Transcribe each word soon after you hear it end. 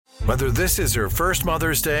Whether this is her first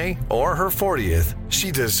Mother's Day or her 40th, she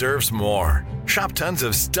deserves more. Shop tons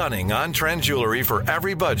of stunning on-trend jewelry for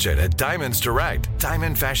every budget at Diamonds Direct.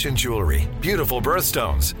 Diamond fashion jewelry, beautiful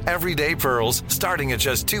birthstones, everyday pearls starting at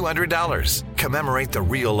just $200. Commemorate the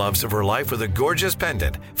real loves of her life with a gorgeous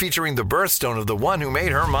pendant featuring the birthstone of the one who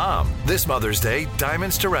made her mom. This Mother's Day,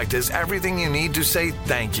 Diamonds Direct is everything you need to say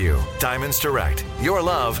thank you. Diamonds Direct. Your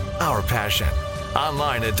love, our passion.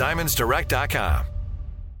 Online at diamondsdirect.com.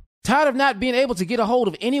 Tired of not being able to get a hold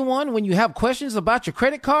of anyone when you have questions about your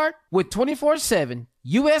credit card? With 24/7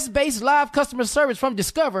 U.S.-based live customer service from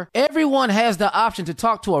Discover, everyone has the option to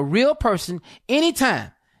talk to a real person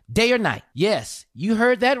anytime, day or night. Yes, you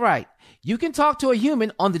heard that right. You can talk to a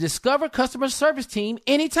human on the Discover customer service team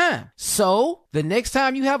anytime. So, the next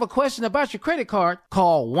time you have a question about your credit card,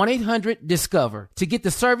 call 1-800-DISCOVER to get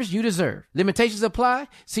the service you deserve. Limitations apply.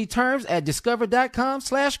 See terms at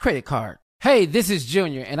discover.com/creditcard. Hey, this is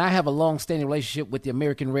Junior, and I have a long-standing relationship with the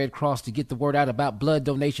American Red Cross to get the word out about blood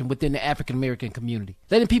donation within the African-American community,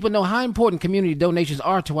 letting people know how important community donations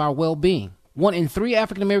are to our well-being. 1 in 3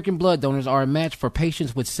 African-American blood donors are a match for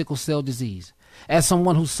patients with sickle cell disease. As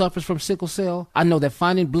someone who suffers from sickle cell, I know that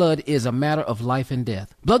finding blood is a matter of life and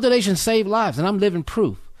death. Blood donations save lives, and I'm living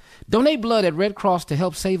proof. Donate blood at Red Cross to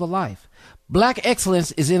help save a life. Black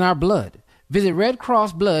excellence is in our blood. Visit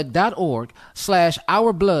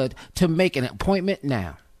redcrossblood.org/ourblood to make an appointment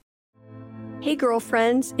now. Hey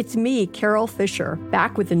girlfriends, it's me, Carol Fisher,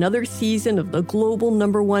 back with another season of the global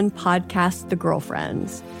 #1 podcast, The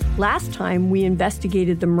Girlfriends. Last time, we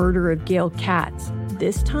investigated the murder of Gail Katz.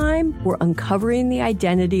 This time, we're uncovering the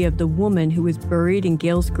identity of the woman who was buried in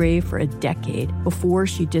Gail's grave for a decade before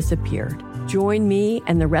she disappeared. Join me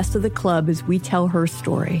and the rest of the club as we tell her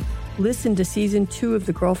story. Listen to Season 2 of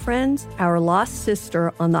The Girlfriends, Our Lost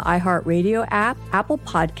Sister on the iHeartRadio app, Apple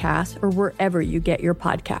Podcasts, or wherever you get your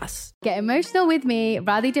podcasts. Get emotional with me,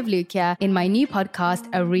 Radhi Devlukia, in my new podcast,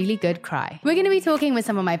 A Really Good Cry. We're going to be talking with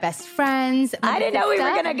some of my best friends. I didn't know we were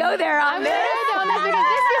going to go there on this.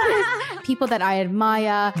 People that I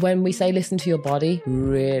admire. When we say listen to your body,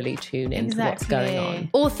 really tune into what's going on.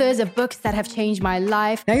 Authors of books that have changed my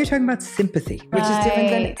life. Now you're talking about sympathy, which is different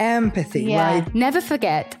than empathy, right? Never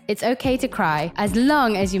forget, it's okay to cry as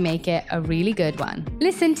long as you make it a really good one.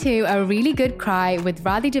 Listen to A Really Good Cry with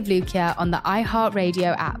Radhi Devlukia on the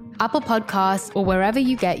iHeartRadio app, Apple Podcasts, or wherever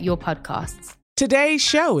you get your podcasts. Today's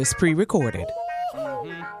show is pre-recorded.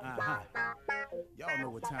 Y'all know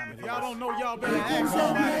what time it is. Y'all don't know, y'all better ask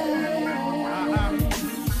somebody.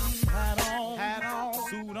 Hat on,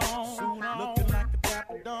 suit on, looking like the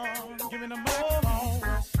Dapper Dawn, giving them all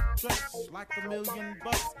dressed like $1 million,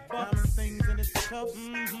 diamond things in its cuffs.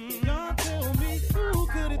 Y'all tell me who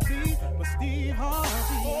could it be but Steve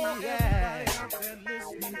Harvey? Yeah, they're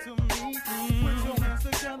listening to me. Put your hands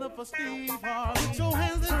together for Steve Harvey. Put your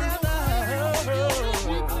hands together.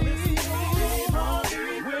 Steve Harvey.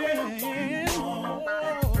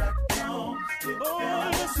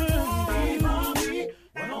 Listen,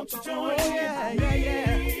 why don't you join me?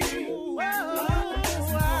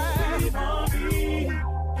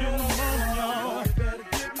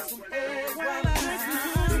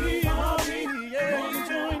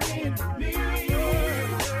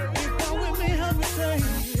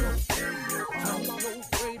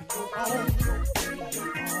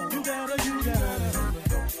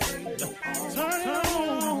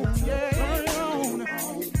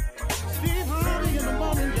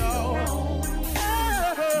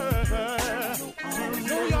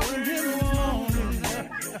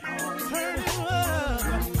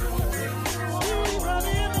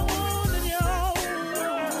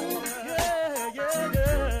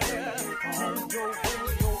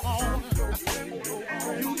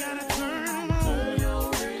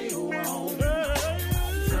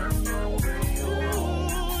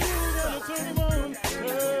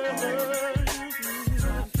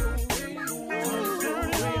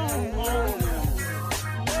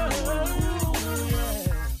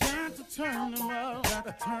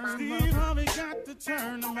 Steve Harvey got to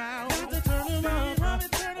turn them out. Got to turn them out. Harvey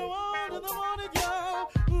turn them on in the morning,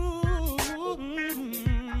 y'all.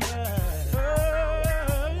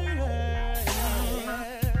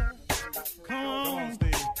 Come on,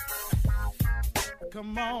 Steve.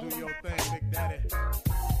 Come on. Do your thing, Big Daddy.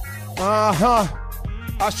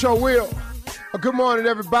 I sure will. Good morning,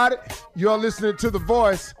 everybody. You're listening to The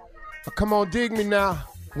Voice. Come on, dig me now.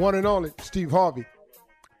 One and only, Steve Harvey.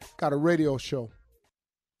 Got a radio show.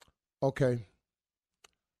 Okay.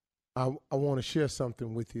 I want to share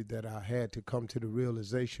something with you that I had to come to the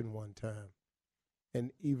realization one time.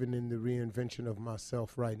 And even in the reinvention of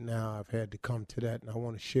myself right now, I've had to come to that, and I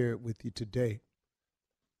want to share it with you today.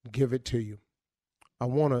 give it to you. I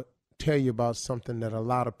want to tell you about something that a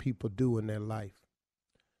lot of people do in their life,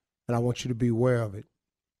 and I want you to be aware of it.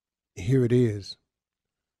 Here it is.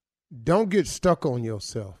 Don't get stuck on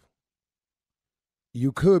yourself.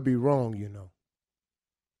 You could be wrong, you know.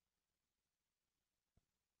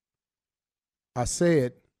 I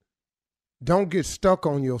said, don't get stuck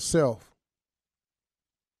on yourself.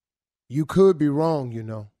 You could be wrong, you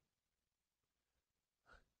know.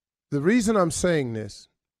 The reason I'm saying this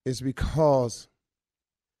is because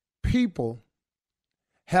people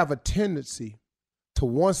have a tendency to,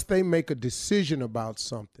 once they make a decision about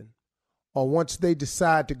something, or once they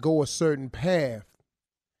decide to go a certain path,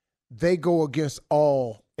 they go against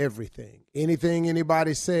everything. Anything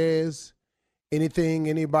anybody says, anything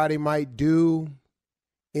anybody might do,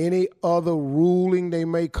 any other ruling they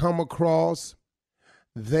may come across,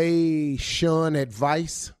 they shun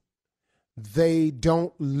advice. They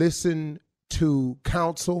don't listen to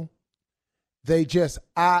counsel. They just,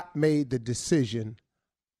 I made the decision.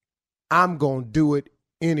 I'm going to do it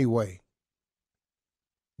anyway.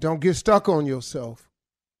 Don't get stuck on yourself.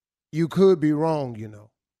 You could be wrong, you know.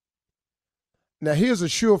 Now, here's a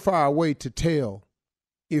surefire way to tell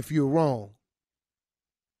if you're wrong.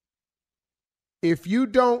 If you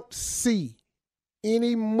don't see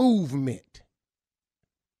any movement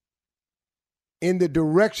in the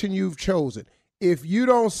direction you've chosen, if you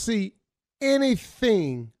don't see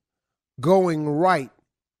anything going right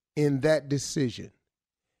in that decision,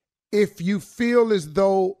 if you feel as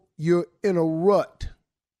though you're in a rut,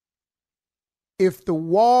 if the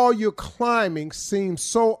wall you're climbing seems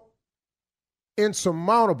so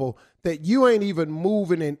insurmountable that you ain't even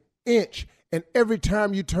moving an inch, and every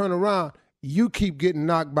time you turn around, you keep getting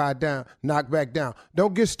knocked back down.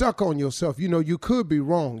 Don't get stuck on yourself. You know, you could be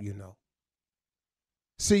wrong, you know.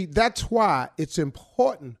 See, that's why it's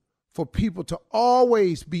important for people to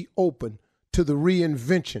always be open to the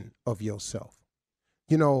reinvention of yourself.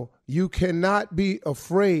 You know, you cannot be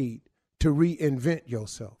afraid to reinvent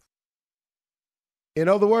yourself. In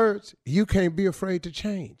other words, you can't be afraid to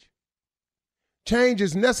change. Change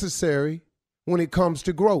is necessary when it comes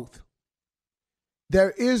to growth.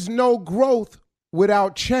 There is no growth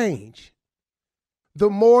without change. The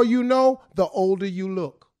more you know, the older you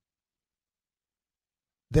look.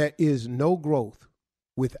 There is no growth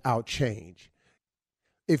without change.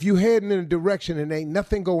 If you're heading in a direction and ain't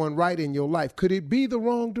nothing going right in your life, could it be the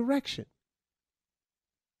wrong direction?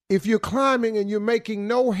 If you're climbing and you're making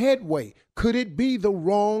no headway, could it be the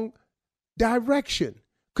wrong direction?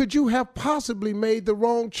 Could you have possibly made the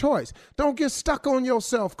wrong choice? Don't get stuck on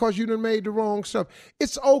yourself because you done made the wrong stuff.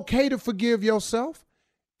 It's okay to forgive yourself.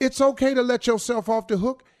 It's okay to let yourself off the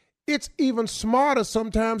hook. It's even smarter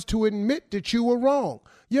sometimes to admit that you were wrong.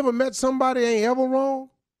 You ever met somebody ain't ever wrong?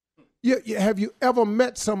 Have you ever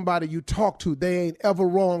met somebody you talk to, they ain't ever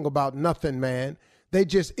wrong about nothing, man?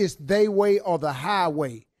 It's they way or the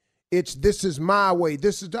highway. This is my way.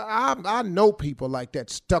 I know people like that,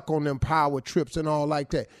 stuck on them power trips and all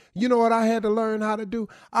like that. You know what I had to learn how to do?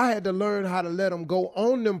 I had to learn how to let them go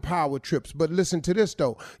on them power trips. But listen to this,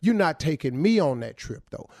 though. You're not taking me on that trip,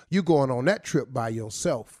 though. You're going on that trip by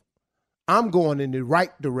yourself. I'm going in the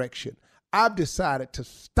right direction. I've decided to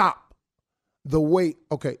stop the way.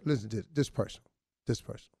 Okay, listen to this person.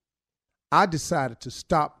 I decided to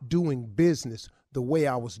stop doing business the way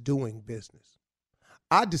I was doing business.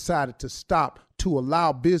 I decided to stop to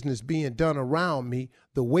allow business being done around me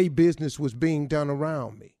the way business was being done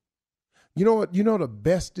around me. You know what? You know the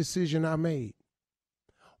best decision I made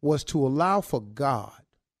was to allow for God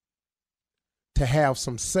to have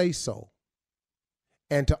some say-so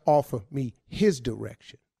and to offer me his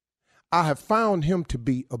direction. I have found him to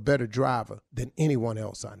be a better driver than anyone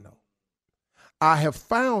else I know. I have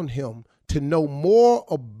found him to know more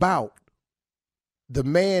about the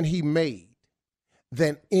man he made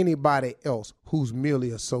than anybody else who's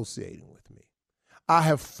merely associating with me. I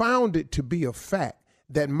have found it to be a fact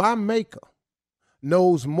that my maker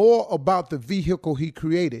knows more about the vehicle he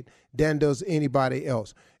created than does anybody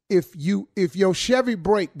else. If your Chevy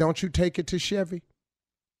break, don't you take it to Chevy?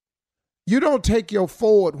 You don't take your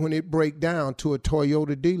Ford when it break down to a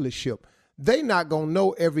Toyota dealership. They not going to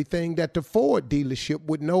know everything that the Ford dealership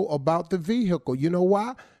would know about the vehicle. You know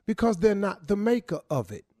why? Because they're not the maker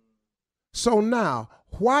of it. So now,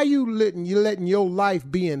 why you letting your life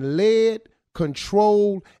being led,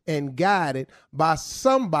 controlled, and guided by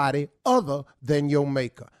somebody other than your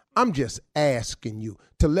maker? I'm just asking you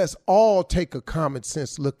to let's all take a common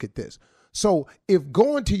sense look at this. So if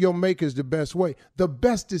going to your maker is the best way, the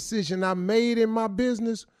best decision I made in my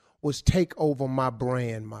business was take over my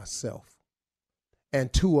brand myself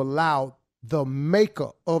and to allow the maker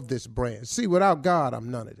of this brand. See, without God, I'm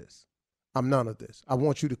none of this. I'm none of this. I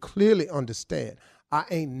want you to clearly understand I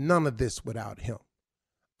ain't none of this without him.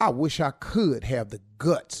 I wish I could have the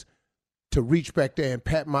guts to reach back there and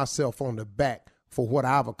pat myself on the back for what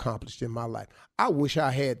I've accomplished in my life. I wish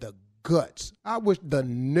I had the guts. I wish the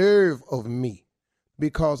nerve of me,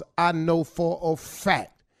 because I know for a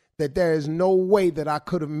fact that there is no way that I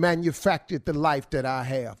could have manufactured the life that I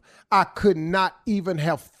have. I could not even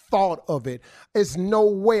have thought of it. There's no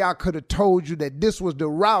way I could have told you that this was the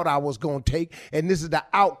route I was going to take and this is the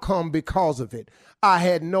outcome because of it. I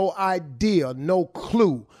had no idea, no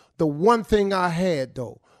clue. The one thing I had,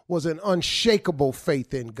 though, was an unshakable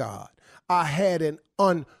faith in God. I had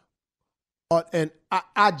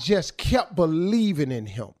I just kept believing in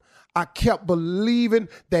him. I kept believing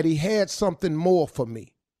that he had something more for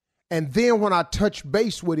me. And then when I touched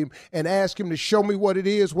base with him and asked him to show me what it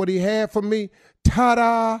is, what he had for me,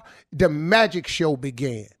 ta-da, the magic show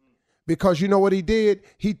began. Because you know what he did?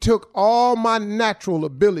 He took all my natural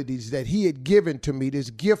abilities that he had given to me, this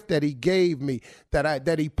gift that he gave me,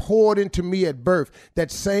 that he poured into me at birth, that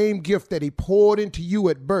same gift that he poured into you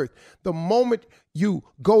at birth. The moment you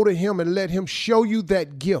go to him and let him show you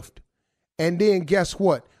that gift, and then guess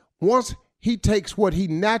what? Once he takes what he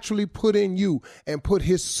naturally put in you and put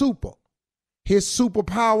his superpowers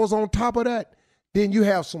on top of that, then you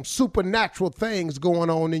have some supernatural things going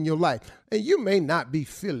on in your life. And you may not be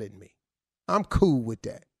feeling me. I'm cool with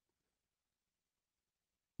that.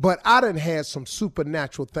 But I done had some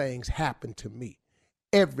supernatural things happen to me.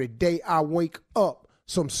 Every day I wake up,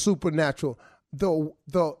 some supernatural, the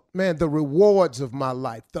rewards of my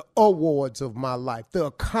life, the awards of my life, the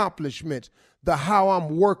accomplishments, the how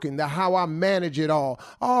I'm working, the how I manage it all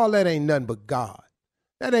that ain't nothing but God.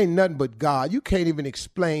 That ain't nothing but God. You can't even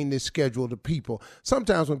explain this schedule to people.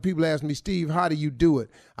 Sometimes when people ask me, Steve, how do you do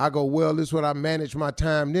it? I go, well, this is what I manage my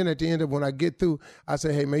time. Then at the end of when I get through, I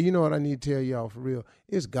say, hey, man, you know what I need to tell y'all for real?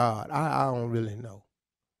 It's God. I don't really know.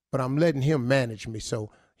 But I'm letting him manage me,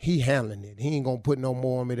 so he handling it. He ain't going to put no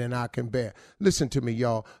more on me than I can bear. Listen to me,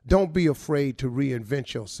 y'all. Don't be afraid to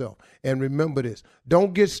reinvent yourself. And remember this.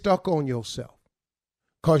 Don't get stuck on yourself,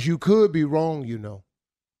 because you could be wrong, you know.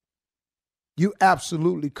 You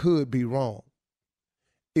absolutely could be wrong.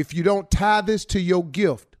 If you don't tie this to your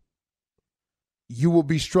gift, you will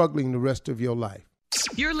be struggling the rest of your life.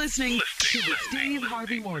 You're listening to the Steve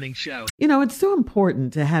Harvey Morning Show. You know, it's so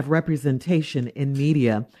important to have representation in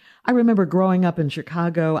media. I remember growing up in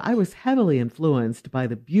Chicago, I was heavily influenced by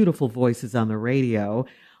the beautiful voices on the radio.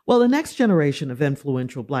 Well, the next generation of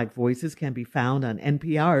influential Black voices can be found on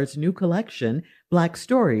NPR's new collection, Black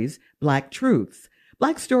Stories, Black Truths.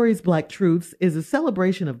 Black Stories, Black Truths is a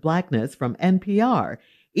celebration of Blackness from NPR.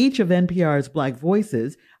 Each of NPR's Black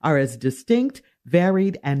voices are as distinct,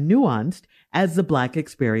 varied, and nuanced as the Black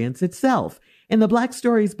experience itself. In the Black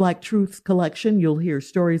Stories, Black Truths collection, you'll hear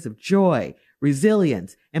stories of joy,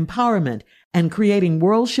 resilience, empowerment, and creating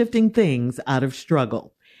world-shifting things out of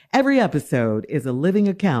struggle. Every episode is a living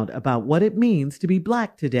account about what it means to be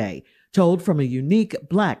Black today, told from a unique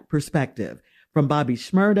Black perspective. From Bobby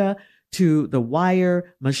Shmurda to The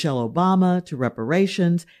Wire, Michelle Obama, to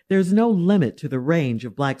reparations, there's no limit to the range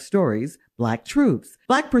of Black stories, Black truths.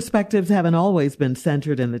 Black perspectives haven't always been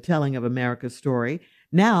centered in the telling of America's story.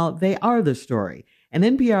 Now they are the story. In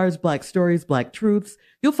NPR's Black Stories, Black Truths,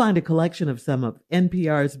 you'll find a collection of some of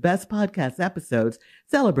NPR's best podcast episodes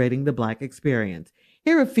celebrating the Black experience.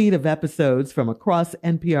 Hear a feed of episodes from across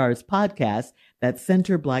NPR's podcasts that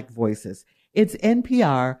center Black voices. It's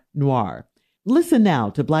NPR Noir. Listen now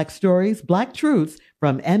to Black Stories, Black Truths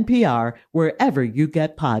from NPR, wherever you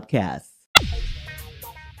get podcasts.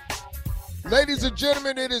 Ladies and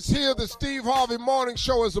gentlemen, it is here. The Steve Harvey Morning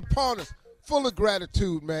Show is upon us. Full of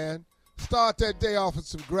gratitude, man. Start that day off with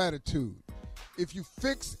some gratitude. If you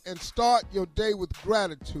fix and start your day with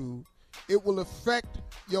gratitude, it will affect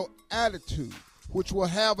your attitude, which will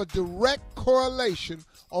have a direct correlation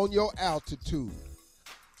on your altitude.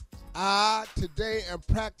 I today am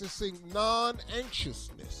practicing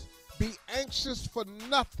non-anxiousness. Be anxious for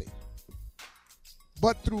nothing,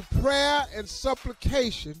 but through prayer and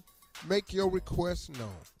supplication, make your requests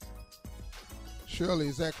known. Shirley,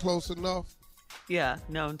 is that close enough? Yeah,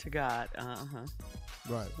 known to God.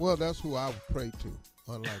 Right. Well, that's who I would pray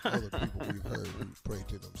to, unlike other people we've heard who pray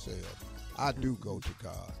to themselves. I do go to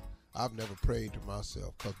God. I've never prayed to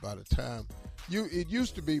myself, because by the time it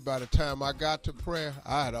used to be by the time I got to prayer,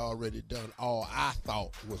 I had already done all I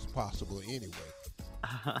thought was possible anyway.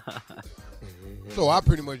 So I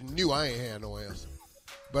pretty much knew I ain't had no answer.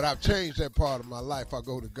 But I've changed that part of my life. I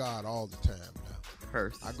go to God all the time now.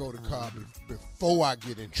 First. I go to God before I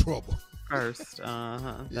get in trouble. first.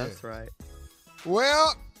 That's right.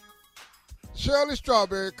 Well, Shirley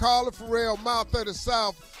Strawberry, Carla Farrell, Mouth of the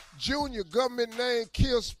South, Junior, government name,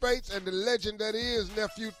 Kill Spates, and the legend that is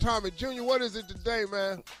Nephew Tommy. Junior, what is it today,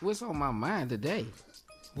 man? What's on my mind today?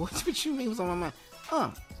 What you mean what's on my mind?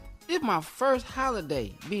 It's my first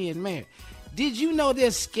holiday being married. Did you know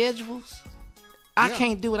there's schedules? I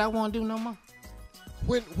can't do what I want to do no more.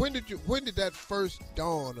 When did that first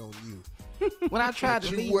dawn on you? When I tried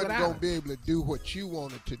to leave you wasn't going to be able to do what you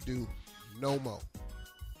wanted to do no more.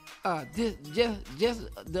 Just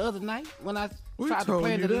the other night when I tried to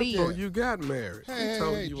plan to leave. So you got married.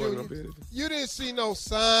 Hey, Junior, you didn't see no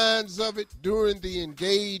signs of it during the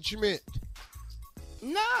engagement?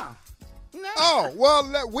 No. Oh,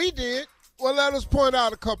 well, we did. Well, let us point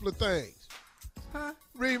out a couple of things. Huh?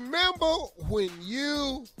 Remember when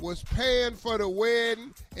you was paying for the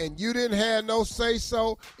wedding and you didn't have no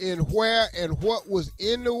say-so in where and what was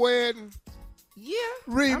in the wedding? Yeah.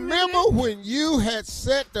 Remember when you had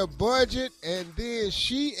set the budget and then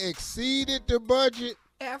she exceeded the budget?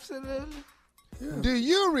 Absolutely. Yeah. Do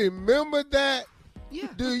you remember that? Yeah.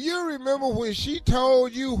 Do you remember when she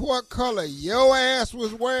told you what color your ass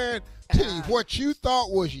was wearing to what you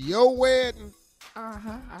thought was your wedding?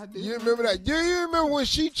 I do. You remember that? Do you remember when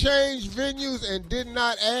she changed venues and did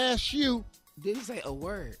not ask you? Didn't say a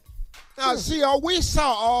word. Now, see, we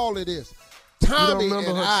saw all of this. Tommy You don't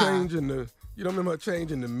remember and You don't remember her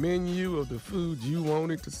changing the menu of the food you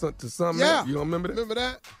wanted to something? Yeah. You don't remember that? Remember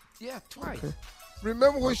that? Yeah, twice. Okay.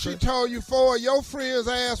 Remember when she told you four of your friends'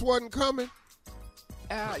 ass wasn't coming?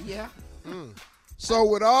 Yeah. So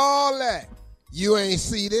with all that, you ain't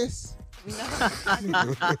see this? No.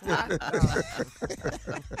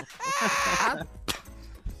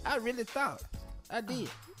 I really thought. I did.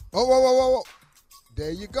 Whoa.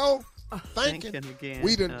 There you go. Thinking again.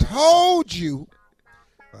 We done told you.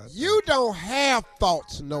 You don't have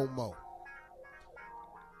thoughts no more.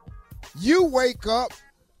 You wake up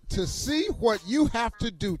to see what you have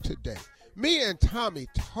to do today. Me and Tommy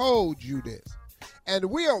told you this. And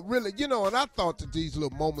we are really, and I thought that these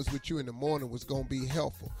little moments with you in the morning was going to be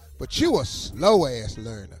helpful. But you a slow-ass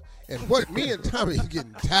learner. And what me and Tommy is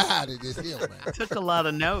getting tired of this here, man. Took a lot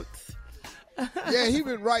of notes. Yeah, he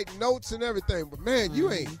been writing notes and everything. But, man,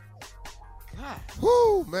 you ain't. God.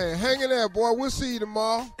 Whoo, man, hang in there, boy. We'll see you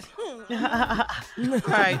tomorrow. All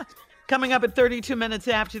right. Coming up at 32 minutes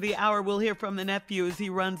after the hour, we'll hear from the nephew as he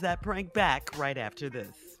runs that prank back right after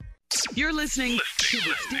this. You're listening to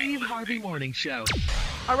the Steve Harvey Morning Show.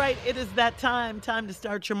 All right, it is that time. Time to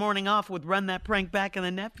start your morning off with Run That Prank Back and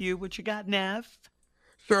the nephew. What you got, Nev?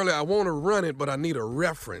 Shirley, I want to run it, but I need a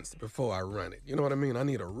reference before I run it. You know what I mean? I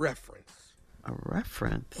need a reference. A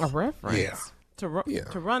reference? A reference? Yeah.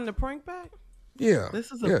 To run the prank back? Yeah.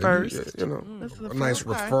 This is a first. This is a nice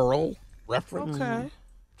referral. Reference.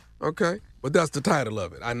 Okay. But that's the title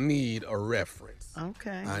of it. I need a reference.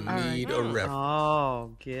 Okay. I need a reference.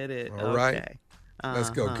 Oh, get it. All right. Let's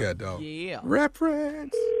go, cat dog. Yeah.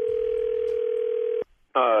 Reference.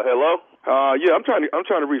 Hello? Yeah, I'm trying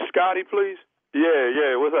to reach Scotty, please.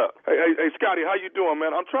 Yeah, what's up? Hey, Scotty, how you doing,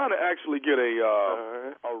 man? I'm trying to actually get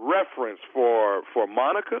a reference for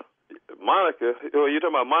Monica. Monica? You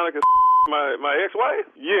talking about Monica, my ex-wife?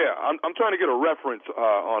 Yeah, I'm trying to get a reference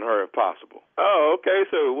on her if possible. Oh, okay.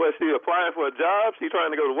 So was she applying for a job? She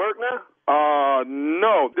trying to go to work now?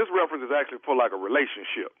 No. This reference is actually for like a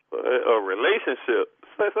relationship. A relationship?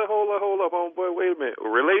 Say, hold up, homeboy. Wait a minute. A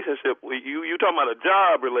relationship? You talking about a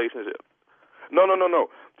job relationship? No.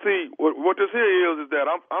 See, what this here is that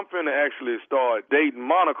I'm finna actually start dating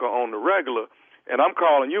Monica on the regular, and I'm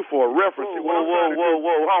calling you for a reference. Whoa,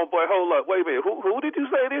 homeboy, hold up. Wait a minute. Who did you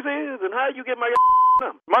say this is, and how you get my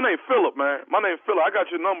number? My name's Philip, man. My name's Philip. I got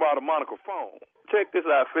your number out of Monica's phone. Check this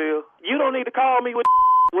out, Phil. You don't need to call me with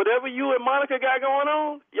whatever you and Monica got going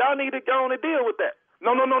on. Y'all need to go on and deal with that.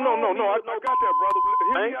 No. I got that, brother.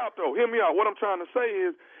 Hear me out. What I'm trying to say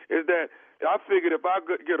is that I figured if I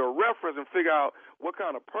could get a reference and figure out what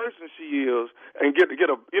kind of person she is and get a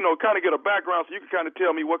kind of get a background so you can kind of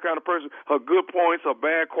tell me what kind of person, her good points, her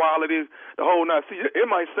bad qualities, the whole nine. See, it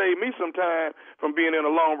might save me some time from being in a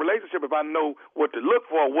long relationship if I know what to look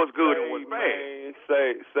for, what's good and what's bad. Man,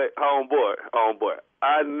 say, homeboy,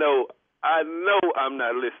 I know I'm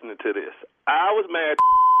not listening to this. I was married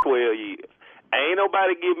 12 years. Ain't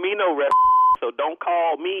nobody give me no reference, so don't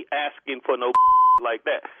call me asking for no like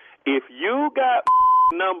that. If you got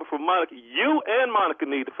number from Monica, you and Monica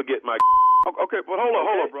need to forget my. Okay, but hold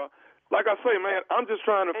up, bro. Like I say, man, I'm just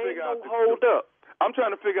trying to figure out. Hold up. I'm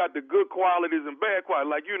trying to figure out the good qualities and bad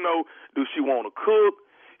qualities. Like, do she want to cook?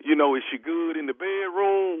 Is she good in the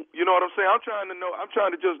bedroom? You know what I'm saying? I'm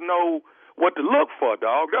trying to just know what to look for,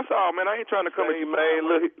 dog. That's all, man. I ain't trying to come in. Man,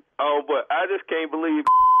 look, but I just can't believe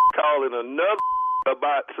calling another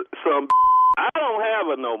about some. I don't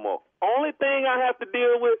have her no more. Only thing I have to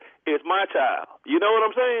deal with is my child. You know what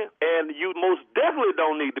I'm saying? And you most definitely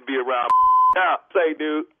don't need to be around. Now, say,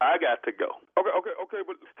 dude, I got to go. Okay,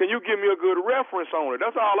 but can you give me a good reference on it?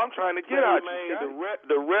 That's all I'm trying to get out man, you.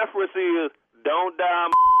 The reference is don't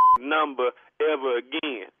dial number ever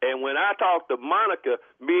again. And when I talk to Monica,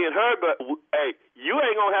 me and her, hey, you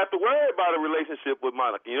ain't going to have to worry about a relationship with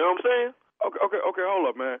Monica. You know what I'm saying? Okay, hold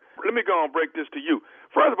up, man. Let me go and break this to you.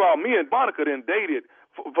 First of all, me and Monica done dated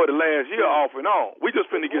for the last year off and on. We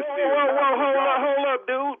just finna get serious. Hold up,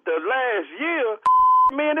 dude. The last year?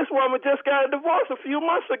 Man, this woman just got a divorce a few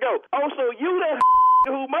months ago. Oh, so you that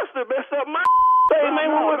who must have messed up my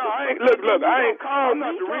Look, I'm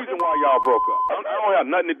not the reason why y'all broke up. I don't have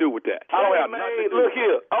nothing to do with that. I don't have nothing to do with that. Look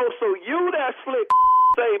here. Oh, so you that slick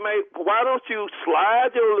say, man, why don't you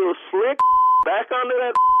slide your little slick back under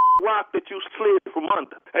that rock that you slid from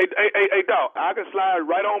under? Hey, dog, I can slide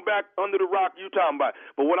right on back under the rock you talking about.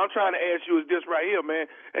 But what I'm trying to ask you is this right here,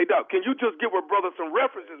 man. Hey, dog, can you just give her brother some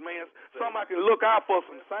references, man? Something I can look out for,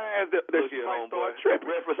 some signs that she might start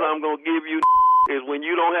tripping. The reference I'm going to give you is when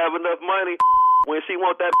you don't have enough money, when she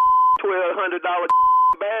want that $1,200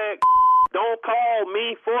 bag, don't call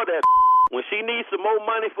me for that. When she needs some more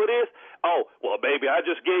money for this, oh, well, baby, I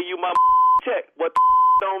just gave you my check. What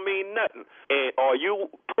don't mean nothing. And or you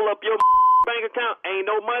pull up your bank account, ain't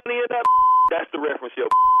no money in that. That's the reference your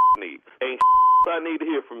need. Ain't I need to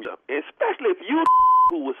hear from you. And especially if you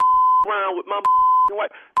who was around with my wife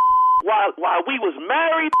while we was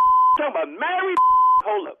married, talking about married.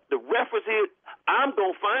 Hold up. The reference is I'm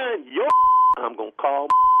going to find your I'm going to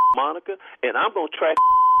call Monica, and I'm going to track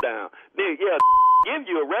down. Then, give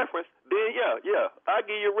you a reference. Then, I'll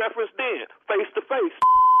give you a reference then, face to face.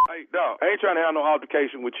 Hey, dog, I ain't trying to have no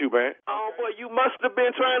altercation with you, man. Oh, boy, you must have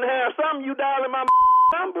been trying to have something. You dialing my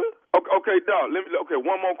number. Okay, dog.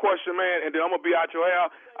 One more question, man, and then I'm going to be out your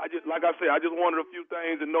hair. Like I said, I just wanted a few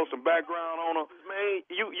things and know some background on her. Man,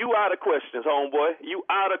 you out of questions, homeboy. You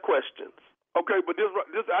out of questions. Okay, but this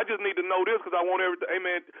I just need to know this because I want everything. Hey,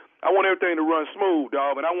 man, I want everything to run smooth,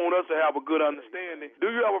 dog, and I want us to have a good understanding.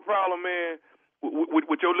 Do you have a problem, man,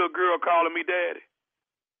 with your little girl calling me daddy?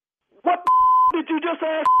 What did you just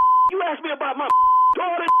ask? You asked me about my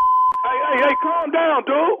daughter. Hey, calm down,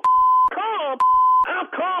 dude. Calm?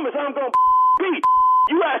 I'm calm as I'm gonna be.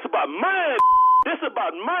 You asked about mine. This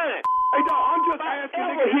about mine. Hey, dog, I'm just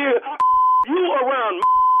asking. Over here, you around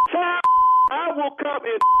time, I will come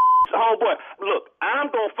and. Homeboy, look, I'm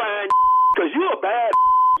going to find because you a bad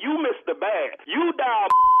you missed the bag. You dial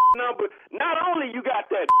number. Not only you got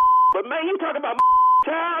that, but, man, you talking about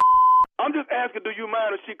child. I'm just asking, do you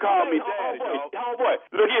mind if she called me daddy, dog? Homeboy,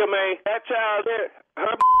 look here, man. That child there,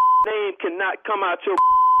 her name cannot come out your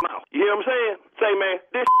mouth. You hear what I'm saying? Say, man,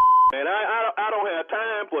 this man, I don't have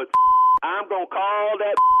time, but I'm going to call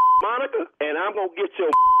that Monica, and I'm going to get your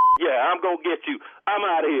I'm going to get you. I'm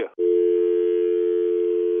out of here.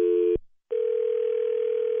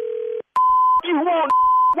 You want?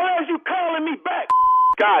 Why is you calling me back?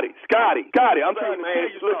 Scotty, I'm trying to tell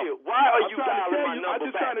you something. Why are you dialing my number back, man? I'm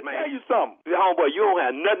just trying to tell you something. Homeboy, you don't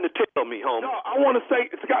have nothing to tell me, homie. No, I want to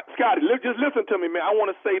say, Scotty, just listen to me, man. I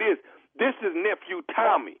want to say this. This is nephew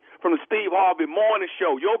Tommy from the Steve Harvey Morning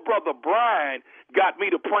Show. Your brother Brian got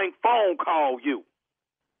me to prank phone call you.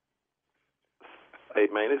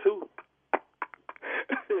 Hey, man, it's who?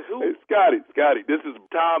 Hey, Scotty, this is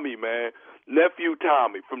Tommy, man. Nephew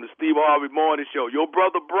Tommy from the Steve Harvey Morning Show. Your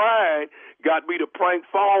brother Brian got me to prank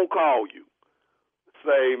phone call you.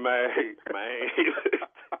 Say, man.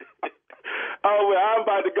 Oh, well, I'm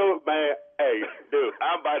about to go, man. Hey, dude,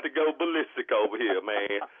 I'm about to go ballistic over here,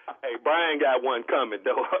 man. Hey, Brian got one coming,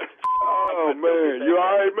 though. Oh, man. You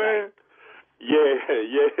all right, man? Yeah,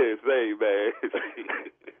 say, man.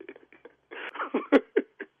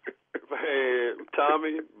 Man,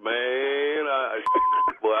 Tommy, man, I'm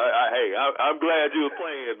glad you were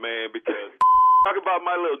playing, man, because talk about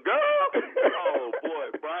my little girl. Oh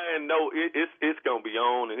boy, Brian, it's gonna be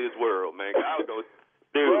on in his world, man. I'll go,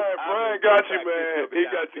 dude. Brian got you, man. He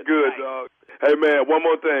got you good, dog. Hey, man, one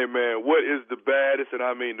more thing, man. What is the baddest, and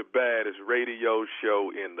I mean the baddest, radio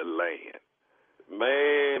show in the land?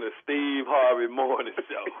 Man, the Steve Harvey Morning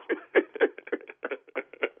Show.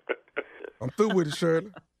 I'm through with it,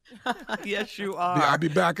 Shirley. Yes, you are. I'll be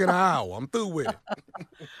back in an hour. I'm through with it.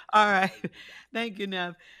 All right. Thank you,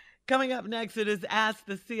 Nev. Coming up next, it is Ask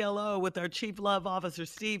the CLO with our Chief Love Officer,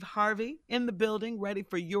 Steve Harvey, in the building, ready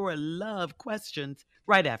for your love questions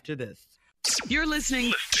right after this. You're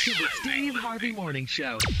listening to the Steve Harvey Morning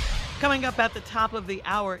Show. Coming up at the top of the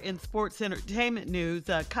hour in sports entertainment news,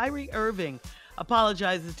 Kyrie Irving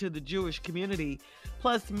apologizes to the Jewish community.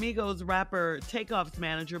 Plus, Migos rapper Takeoff's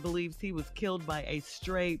manager believes he was killed by a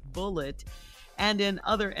stray bullet. And in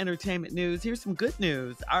other entertainment news, here's some good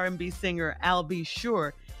news. R&B singer Al B.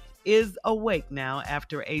 Sure is awake now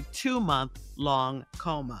after a 2-month-long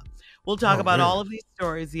coma. We'll talk about all of these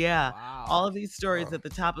stories. All of these stories at the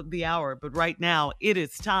top of the hour. But right now, it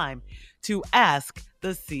is time to ask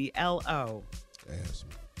the CLO. Ask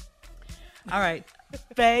me. All right.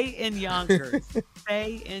 Faye in Yonkers.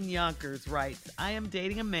 Faye in Yonkers writes, I am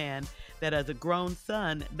dating a man that has a grown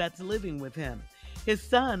son that's living with him. His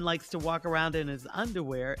son likes to walk around in his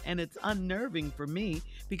underwear, and it's unnerving for me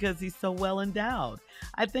because he's so well endowed.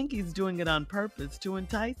 I think he's doing it on purpose to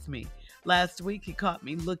entice me. Last week, he caught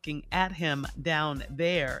me looking at him down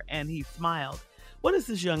there, and he smiled. What is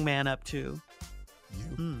this young man up to?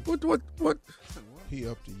 You. What? He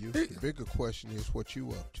up to you. The bigger question is what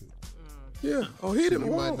you up to. Yeah. Oh, he didn't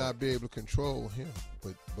You want. might not be able to control him,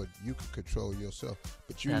 but you can control yourself.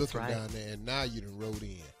 But you looking down there, and now you done rode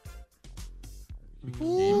in.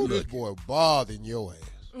 Ooh, this boy bothering your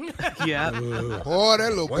ass. Yeah. Boy,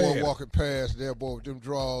 that little boy walking past there, boy, with them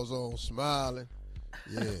drawers on, smiling.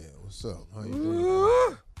 Yeah, what's up? How you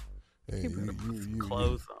doing? Hey, you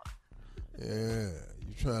clothes on. Yeah,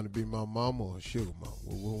 you trying to be my mama or sugar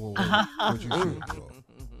mama? What you sugar for?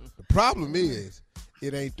 The problem is,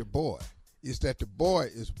 it ain't the boy. It's that the boy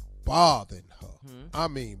is bothering her. I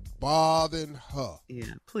mean, bothering her.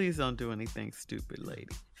 Yeah, please don't do anything stupid, lady.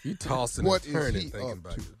 You tossing what and turning is he thinking up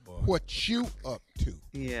about to? this boy. What you up to?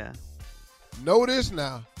 Yeah. Know this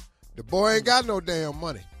now. The boy ain't got no damn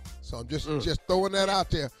money. So I'm just throwing that out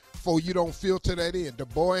there before you don't filter that in. The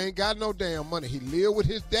boy ain't got no damn money. He live with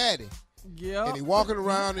his daddy. Yeah. And he walking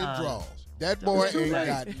around in drawers. That boy ain't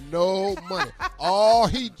got no money. All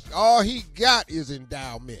he got is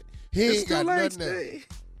endowment. He ain't got nothing else.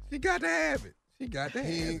 He got to have it. He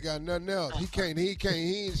ain't got nothing else. He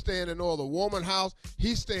ain't staying in no other woman's house.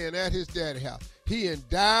 He's staying at his daddy's house. He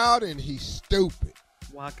endowed and he's stupid.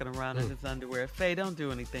 Walking around in his underwear. Faye, don't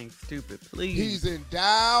do anything stupid, please. He's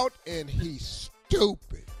endowed and he's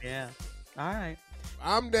stupid. Yeah. All right.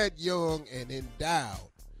 I'm that young and endowed.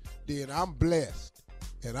 Then I'm blessed.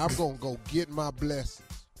 And I'm going to go get my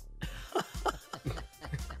blessings.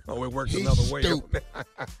 Oh, it works He's another way. Stupid.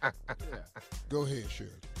 Yeah. Go ahead, Shirley.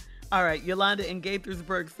 All right, Yolanda in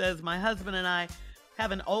Gaithersburg says, my husband and I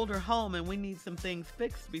have an older home and we need some things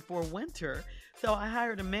fixed before winter. So I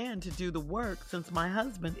hired a man to do the work since my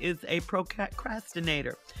husband is a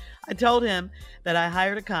procrastinator. I told him that I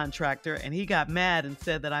hired a contractor and he got mad and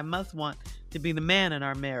said that I must want to be the man in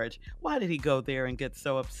our marriage. Why did he go there and get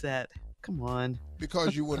so upset? Come on.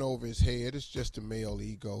 Because you went over his head. It's just a male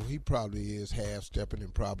ego. He probably is half-stepping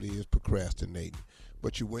and probably is procrastinating.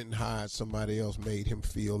 But you went and hired somebody else, made him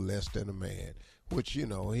feel less than a man, which, you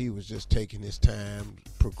know, he was just taking his time,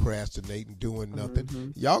 procrastinating, doing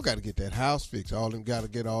nothing. Y'all got to get that house fixed. All them got to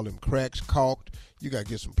get all them cracks caulked. You got to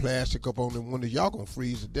get some plastic up on them windows. Y'all going to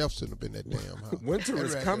freeze to death sitting up in that damn house. Winter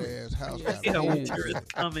is coming. Winter is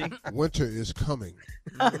coming. Winter is coming.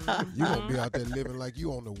 You going to be out there living like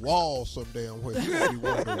you on the wall some damn way. You going to be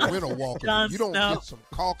one of the winter walkers. You don't get some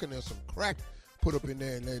caulking and some crack put up in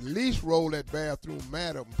there and at least roll that bathroom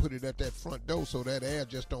mat up and put it at that front door so that air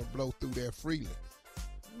just don't blow through there freely.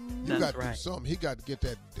 You got to do something. He got to get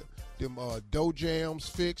them door jams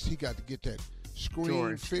fixed. He got to get that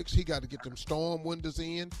screen fixed. He got to get them storm windows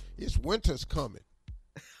in. It's winter's coming.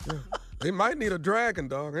 They might need a dragon,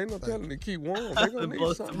 dog. Ain't no telling to keep warm. They're going to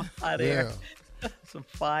need some hot air. Some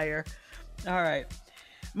fire. All right.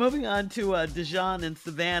 Moving on to Dejan in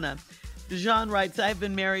Savannah. Dejan writes, I've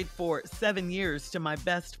been married for 7 years to my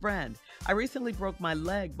best friend. I recently broke my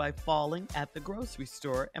leg by falling at the grocery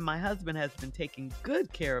store, and my husband has been taking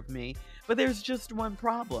good care of me, but there's just one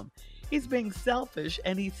problem. He's being selfish,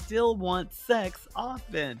 and he still wants sex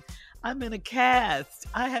often. I'm in a cast.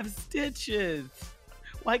 I have stitches.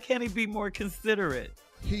 Why can't he be more considerate?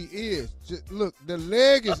 He is. Look, the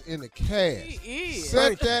leg is in a cast. He is.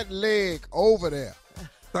 Set that leg over there.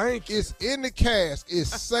 Thank you. It's in the cast.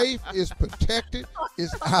 It's safe. It's protected.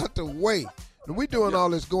 It's out the way. And we doing all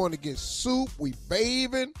this going to get soup. We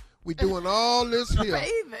bathing. We doing all this here.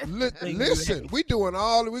 Listen, we doing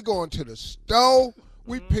all. We going to the store.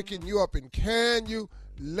 We picking you up and carrying you.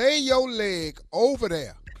 Lay your leg over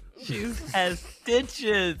there. She has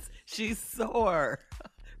stitches. She's sore.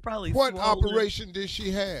 Probably. What swollen. operation did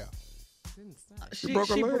she have? She broke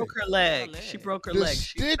her leg. She broke her leg. The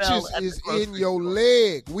stitches is in your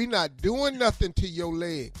leg. We not doing nothing to your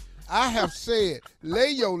leg. I have said, lay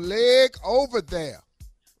your leg over there.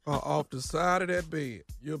 off the side of that bed.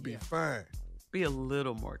 You'll be fine. Be a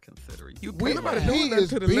little more considerate. He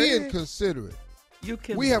is being considerate.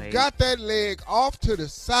 We have got that leg off to the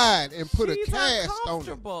side and put a cast on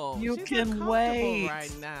it. You can wait.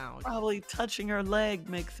 Right now. Probably touching her leg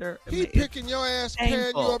makes her. He picking your ass,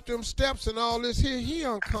 carrying you up them steps and all this here. He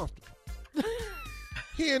uncomfortable.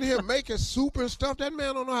 He in here making soup and stuff. That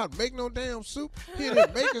man don't know how to make no damn soup. He in here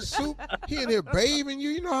making soup. He in here bathing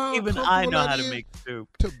you. You know how even I know how to make soup.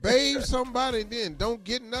 To bathe somebody and then don't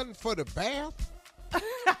get nothing for the bath.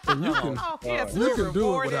 And you can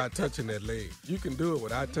do it without touching that leg. You can do it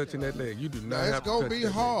without touching that leg. You do not have to touch that leg. It's going to be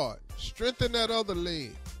hard. Strengthen that other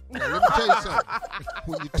leg. Now, let me tell you something.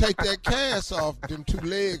 When you take that cast off, them two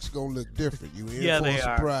legs going to look different. You in for a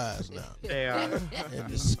surprise now. They are. And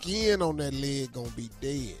the skin on that leg going to be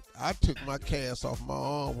dead. I took my cast off my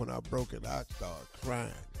arm when I broke it. I started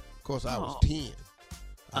crying. Of course, I was 10.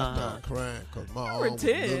 I started crying because my arm was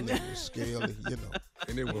little and scaly, you know.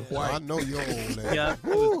 And it was white. I know your old lady. Yeah.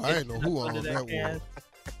 Woo, I ain't know who on that was.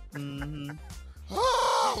 Mm-hmm.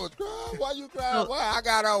 Oh, I was crying. Why you crying? Well, I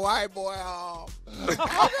got a white boy arm. I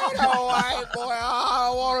got a white boy arm. I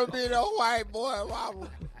don't want to be no white boy.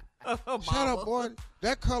 Shut up, boy.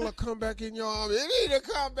 That color come back in your arm. It need to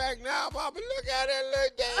come back now, Mama. Look at it,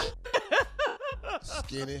 look at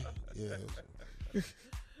skinny. Yeah.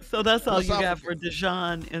 So that's all you got for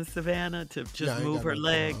Deshaun in Savannah to just move her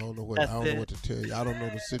leg. I don't know what to tell you. I don't know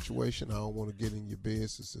the situation. I don't want to get in your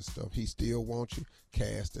business and stuff. He still wants you,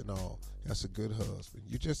 cast and all. That's a good husband.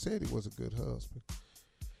 You just said he was a good husband.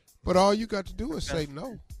 But all you got to do is say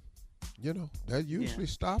no. You know, that usually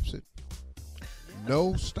stops it.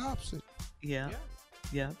 No stops it. Yeah,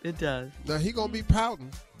 it does. Now, he going to be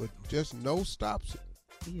pouting, but just no stops it.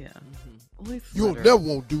 Yeah. Mm-hmm. You'll never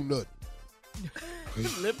won't do nothing.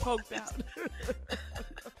 Lip poked out. It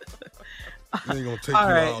ain't gonna take you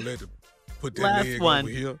all that to put that leg over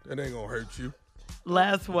here. That ain't gonna hurt you.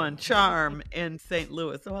 Last one, Charm in St.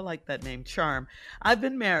 Louis. Oh, I like that name, Charm. I've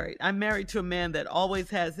been married. I'm married to a man that always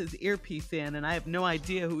has his earpiece in, and I have no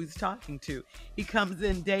idea who he's talking to. He comes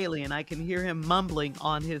in daily, and I can hear him mumbling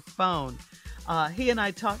on his phone. He and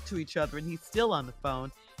I talk to each other, and he's still on the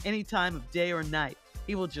phone any time of day or night.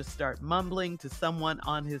 He will just start mumbling to someone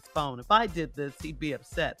on his phone. If I did this, he'd be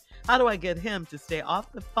upset. How do I get him to stay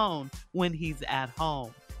off the phone when he's at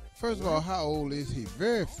home? First of all, how old is he?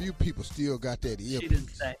 Very few people still got that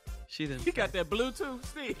earpiece. She didn't say. He got that Bluetooth,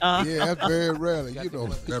 Steve. Yeah, that's very rarely. You know,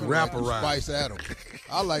 that rapper like Spice Adams.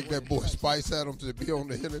 I like that boy Spice Adams to be on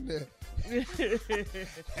the internet.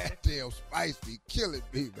 That damn Spice be killing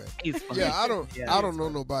me, man. Yeah, I don't know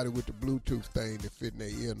nobody with the Bluetooth thing that fit in their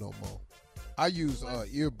ear no more. I use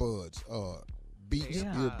earbuds, Beats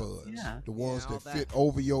earbuds, the ones that fit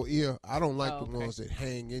over your ear. I don't like the ones that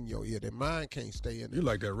hang in your ear. That mine can't stay in there. You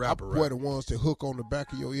like that rapper, right? I wear the ones that hook on the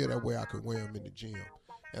back of your ear. That way I can wear them in the gym.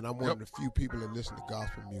 And I'm one of the few people that listen to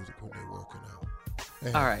gospel music when they're working out.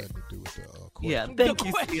 That has nothing to do with the question. Thank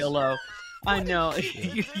you, CLO. I know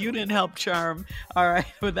you didn't help Charm. All right,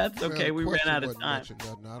 but that's okay. We ran out of time.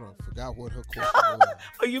 I forgot what her question was.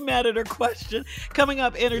 Are you mad at her question? Coming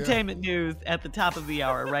up, entertainment news at the top of the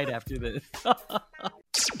hour, right after this.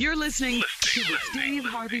 You're listening to the Steve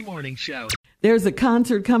Harvey Morning Show. There's a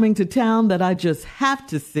concert coming to town that I just have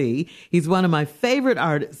to see. He's one of my favorite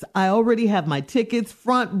artists. I already have my tickets,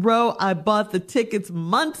 front row. I bought the tickets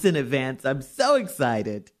months in advance. I'm so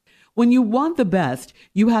excited. When you want the best,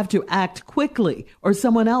 you have to act quickly or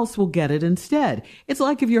someone else will get it instead. It's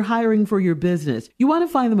like if you're hiring for your business. You want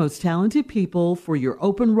to find the most talented people for your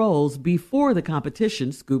open roles before the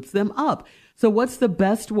competition scoops them up. So what's the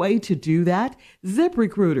best way to do that?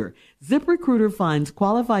 ZipRecruiter. ZipRecruiter finds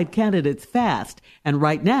qualified candidates fast. And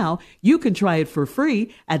right now, you can try it for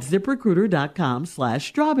free at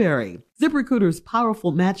ZipRecruiter.com/strawberry. ZipRecruiter's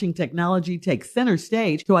powerful matching technology takes center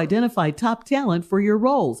stage to identify top talent for your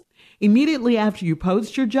roles. Immediately after you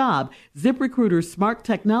post your job, ZipRecruiter's smart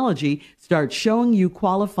technology starts showing you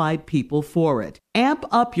qualified people for it. Amp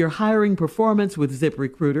up your hiring performance with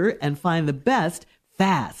ZipRecruiter and find the best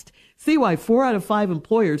fast. See why 4 out of 5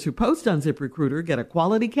 employers who post on ZipRecruiter get a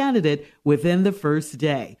quality candidate within the first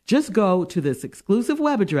day. Just go to this exclusive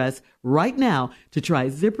web address right now to try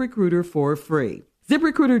ZipRecruiter for free.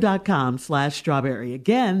 ZipRecruiter.com/strawberry.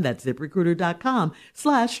 Again, that's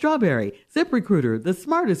ZipRecruiter.com/strawberry. ZipRecruiter, the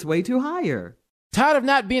smartest way to hire. Tired of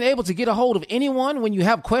not being able to get a hold of anyone when you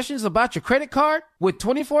have questions about your credit card? With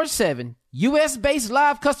 24/7 U.S.-based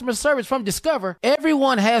live customer service from Discover,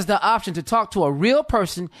 everyone has the option to talk to a real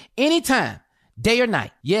person anytime, day or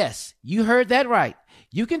night. Yes, you heard that right.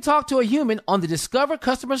 you can talk to a human on the Discover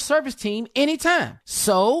customer service team anytime.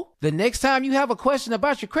 So, the next time you have a question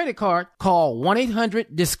about your credit card, call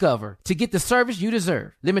 1-800-DISCOVER to get the service you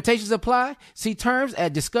deserve. Limitations apply. See terms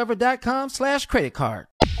at discover.com/creditcard.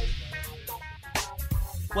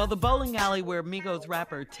 Well, the bowling alley where Migos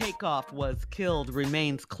rapper Takeoff was killed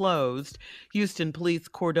remains closed. Houston police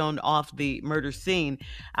cordoned off the murder scene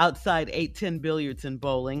outside 810 Billiards and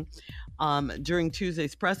Bowling. During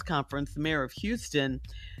Tuesday's press conference, the mayor of Houston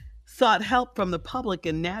sought help from the public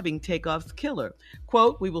in nabbing Takeoff's killer.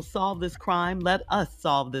 Quote, "We will solve this crime. Let us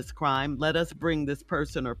solve this crime. Let us bring this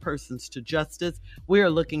person or persons to justice. We are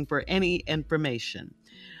looking for any information."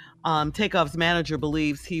 Takeoff's manager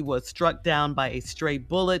believes he was struck down by a stray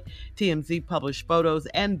bullet. TMZ published photos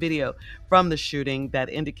and video from the shooting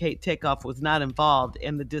that indicate Takeoff was not involved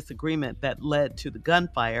in the disagreement that led to the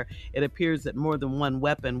gunfire. It appears that more than one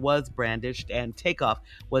weapon was brandished and Takeoff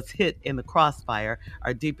was hit in the crossfire.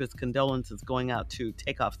 Our deepest condolences going out to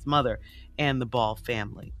Takeoff's mother and the Ball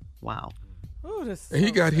family. Wow. Ooh, and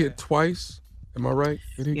he got hit twice. Am I right?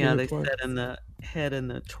 Yeah, they said in the head and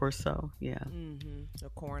the torso. Yeah. Mm-hmm. The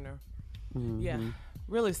corner. Mm-hmm. Yeah.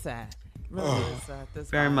 Really sad. Really sad. This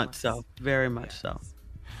very violence. much so. Very much so.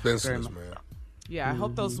 Senseless, man. So. Yeah, I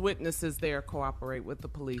hope those witnesses there cooperate with the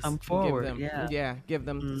police. Come forward. Give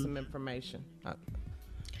them some information.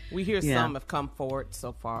 We hear some have come forward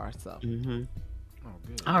so far. So. Mm-hmm. Oh,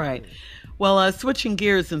 good. All right. Well, switching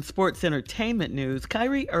gears in sports entertainment news,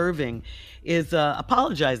 Kyrie Irving is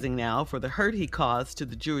apologizing now for the hurt he caused to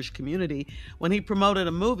the Jewish community when he promoted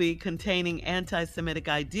a movie containing anti-Semitic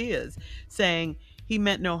ideas, saying he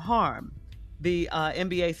meant no harm. The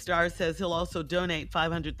NBA star says he'll also donate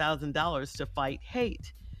 $500,000 to fight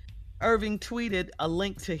hate. Irving tweeted a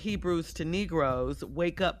link to Hebrews to Negroes,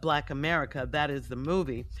 Wake Up Black America, that is the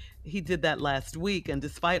movie. He did that last week, and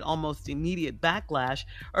despite almost immediate backlash,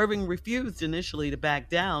 Irving refused initially to back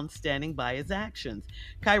down, standing by his actions.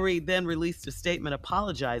 Kyrie then released a statement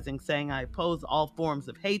apologizing, saying, "I oppose all forms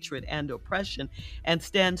of hatred and oppression and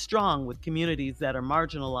stand strong with communities that are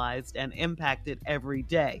marginalized and impacted every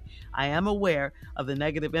day. I am aware of the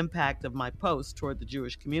negative impact of my post toward the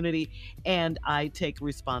Jewish community, and I take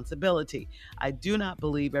responsibility. I do not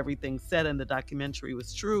believe everything said in the documentary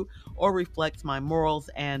was true or reflects my morals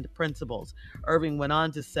and principles." Irving went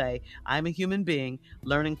on to say, "I'm a human being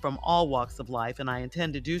learning from all walks of life, and I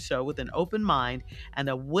intend to do so with an open mind and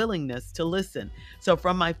a willingness to listen. So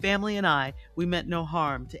from my family and I, we meant no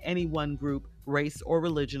harm to any one group, race, or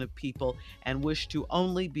religion of people, and wish to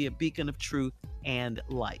only be a beacon of truth and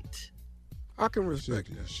light." I can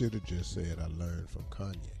respect that. Should have just said, "I learned from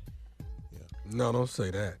Kanye." Yeah. No, don't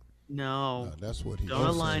say that. No. That's what he don't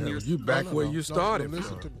align your. You back where you started.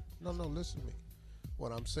 Listen to me. No, listen to me.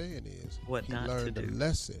 What I'm saying is what he not learned to a do.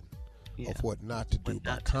 lesson of what not to do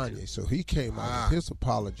by Kanye. Do. So he came out of his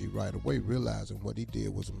apology right away, realizing what he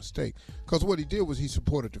did was a mistake. Because what he did was he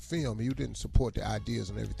supported the film. He didn't support the ideas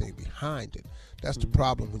and everything behind it. That's the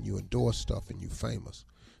problem when you endorse stuff and you're famous.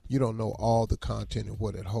 You don't know all the content and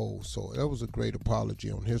what it holds. So that was a great apology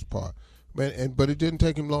on his part. But it didn't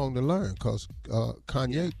take him long to learn because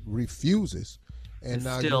Kanye refuses. And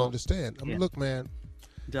now you understand. I mean, look, man.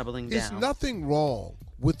 Doubling down. There's nothing wrong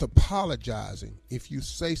with apologizing if you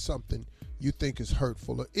say something you think is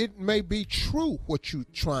hurtful. It may be true what you're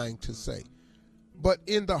trying to say. But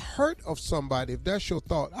in the hurt of somebody, if that's your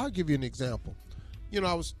thought, I'll give you an example. You know,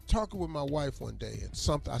 I was talking with my wife one day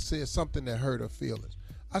and I said something that hurt her feelings.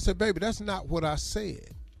 I said, "Baby, that's not what I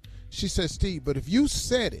said." She said, "Steve, but if you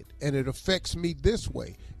said it and it affects me this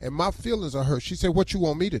way and my feelings are hurt," she said, "what you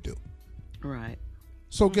want me to do?" Right.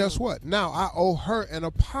 So guess what? Now I owe her an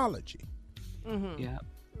apology. Mm-hmm. Yeah.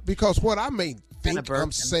 Because what I may think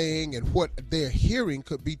I'm saying and what they're hearing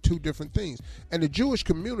could be two different things. And the Jewish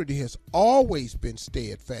community has always been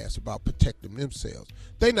steadfast about protecting themselves.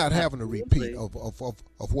 They're not having a repeat of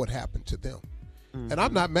what happened to them. Mm-hmm. And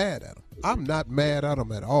I'm not mad at them. I'm not mad at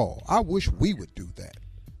them at all. I wish we would do that.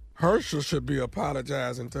 Herschel should be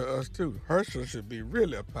apologizing to us, too. Herschel should be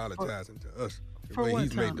really apologizing to us. The way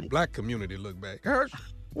he's made the black community look back. Herschel,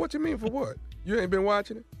 what you mean for what? You ain't been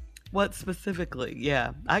watching it? What specifically?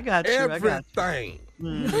 Yeah, I got you. Everything.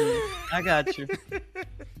 I got you.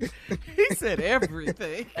 He said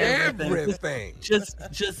everything. Everything.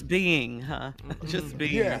 Just being, huh? Just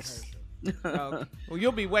being. Yes. Well,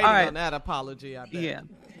 you'll be waiting on that apology, I bet. Yeah.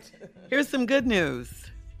 Here's some good news.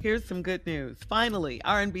 Finally,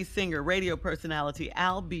 R&B singer, radio personality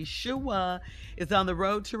Al B. Shua is on the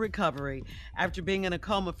road to recovery. After being in a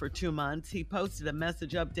coma for 2 months, he posted a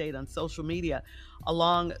message update on social media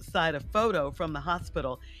alongside a photo from the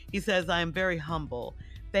hospital. He says, "I am very humble.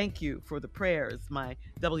 Thank you for the prayers, my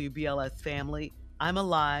WBLS family. I'm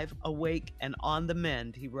alive, awake, and on the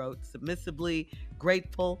mend, he wrote, submissively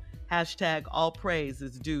grateful. Hashtag all praise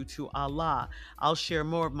is due to Allah. I'll share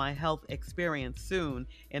more of my health experience soon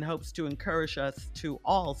in hopes to encourage us to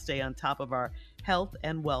all stay on top of our health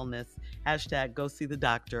and wellness. Hashtag go see the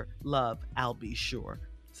doctor. Love, I'll be sure.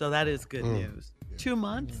 So that is good news. 2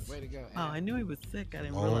 months? Way to go. Oh, I knew he was sick. I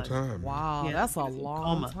didn't Long realize. time. Wow, Yeah, that's he a was in long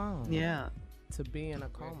coma. time. Yeah. To be in a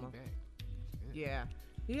coma. Yeah.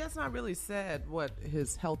 He has not really said what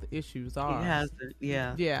his health issues are. He hasn't,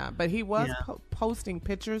 yeah. Yeah, but he was posting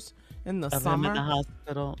pictures in the Of summer. him in the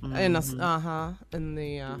hospital. In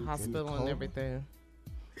the hospital and everything.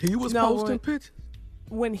 He was posting pictures?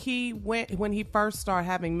 When he first started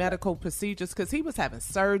having medical procedures, because he was having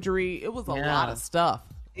surgery. It was a lot of stuff.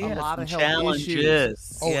 A lot of health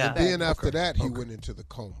issues. Oh, and then after that, he went into the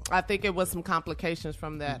coma. I think it was some complications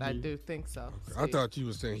from that. I do think so. I thought you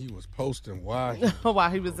were saying he was posting while he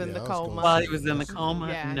was in the coma. While he was in the coma?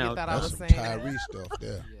 Yeah, no. you thought I was Some saying Kyrie stuff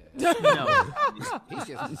there. No. He's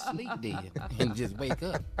just sleep dead and just wake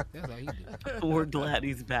up. That's all he do. We're glad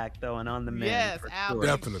he's back, though, and on the mend. Yes, for Albert.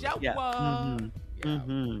 sure. Definitely.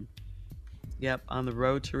 Yeah. Yep, on the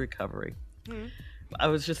road to recovery. I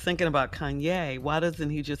was just thinking about Kanye. Why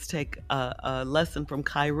doesn't he just take a lesson from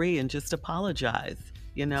Kyrie and just apologize?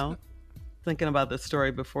 You know, thinking about the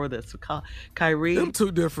story before this. Kyrie, them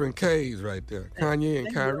two different K's right there. Kanye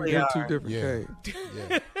and Kyrie, them two different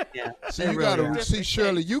K's. Yeah. See, you gotta see,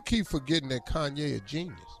 Shirley. You keep forgetting that Kanye a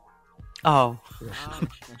genius. Oh,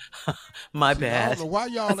 my I bad. don't know why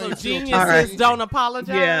y'all ain't geniuses don't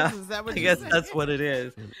apologize. Yeah, Is that what I you guess said? that's what it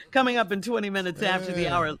is. Coming up in 20 minutes after the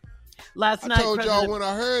hour. Last night, I told President... y'all when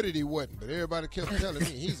I heard it he wasn't, but everybody kept telling me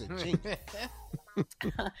he's a genius.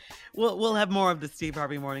 We'll have more of the Steve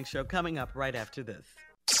Harvey Morning Show coming up right after this.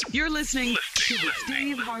 You're listening to the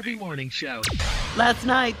Steve Harvey Morning Show. Last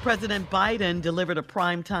night, President Biden delivered a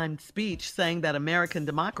primetime speech saying that American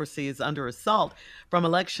democracy is under assault from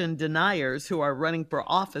election deniers who are running for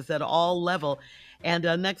office at all levels. And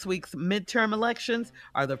next week's midterm elections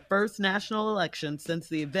are the first national election since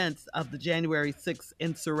the events of the January 6th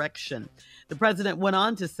insurrection. The president went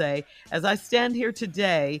on to say, as I stand here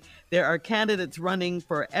today, there are candidates running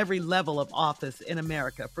for every level of office in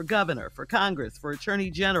America, for governor, for Congress, for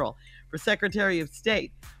attorney general, for secretary of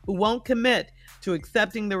state, who won't commit to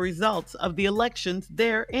accepting the results of the elections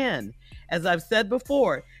they're in. As I've said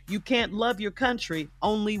before, you can't love your country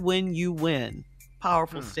only when you win.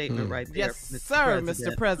 Powerful statement right there. Yes, sir,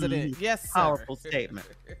 Mr. President. Yes, sir. Powerful statement.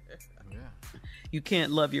 You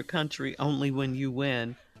can't love your country only when you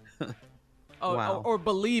win. Wow. Or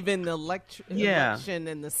believe in the election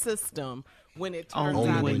and the system when it turns Only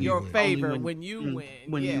out when in you your win. favor, Only when you win.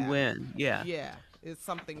 When you win, yeah. Yeah, it's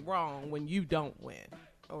something wrong when you don't win.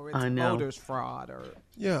 Or it's I know. voters fraud. Or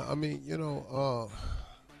Yeah, I mean, you know.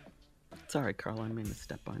 Sorry, Carl, I didn't mean to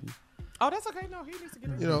step on you. Oh, that's okay. No, he needs to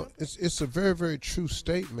get it. You know, it's a very, very true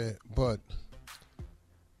statement, but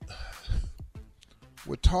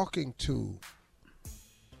we're talking to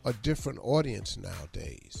a different audience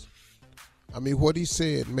nowadays. I mean, what he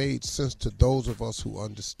said made sense to those of us who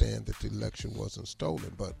understand that the election wasn't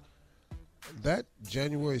stolen, but that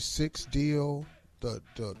January 6th deal, the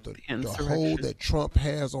hold that Trump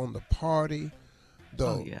has on the party,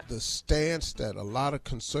 the stance that a lot of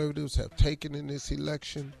conservatives have taken in this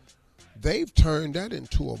election, they've turned that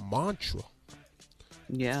into a mantra.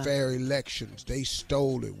 Yeah. Fair elections. They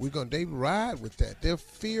stole it. They ride with that. Their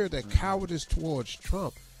fear, their cowardice towards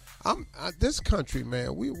Trump. This country,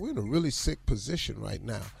 man, we're in a really sick position right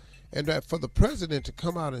now. And that for the president to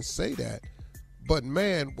come out and say that, but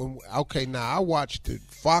man, now I watched the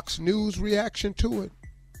Fox News reaction to it.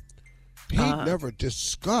 He never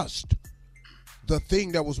discussed the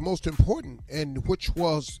thing that was most important, and which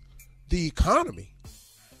was the economy.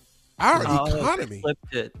 Our economy. They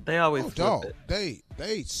flipped it. They always flip it.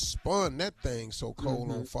 They spun that thing so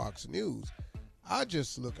cold on Fox News. I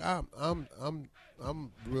just look. I'm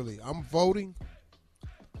voting.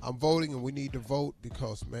 I'm voting, and we need to vote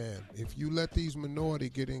because, man, if you let these minority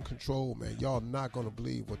get in control, man, y'all not gonna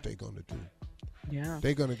believe what they're gonna do. Yeah.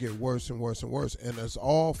 They're gonna get worse and worse and worse, and it's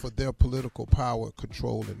all for their political power,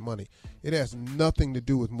 control, and money. It has nothing to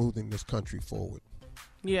do with moving this country forward.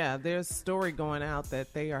 Yeah, there's a story going out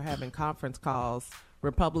that they are having conference calls.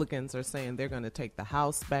 Republicans are saying they're going to take the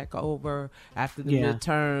House back over after the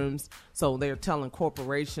midterms. So they're telling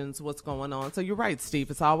corporations what's going on. So you're right,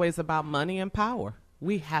 Steve. It's always about money and power.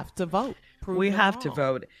 We have to vote. We have to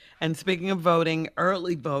vote. And speaking of voting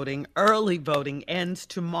ends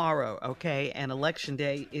tomorrow, okay? And Election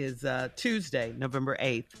Day is Tuesday, November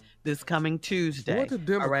 8th. this coming Tuesday. What the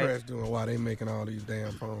Democrats doing while they making all these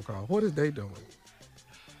damn phone calls? What is they doing?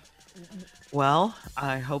 Well,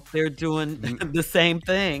 I hope they're doing the same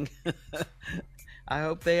thing. I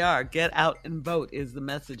hope they are. Get out and vote is the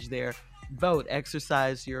message there. Vote.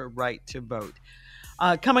 Exercise your right to vote.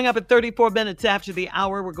 Coming up at 34 minutes after the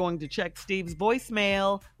hour, we're going to check Steve's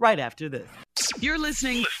voicemail right after this. You're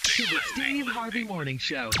listening to the Steve Harvey Morning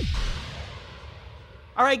Show.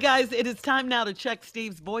 All right, guys, it is time now to check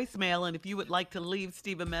Steve's voicemail. And if you would like to leave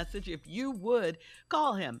Steve a message, if you would,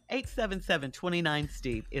 call him.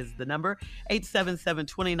 877-29-STEVE is the number.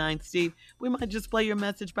 877-29-STEVE. We might just play your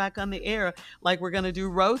message back on the air like we're going to do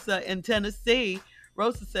Rosa in Tennessee.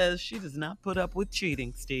 Rosa says she does not put up with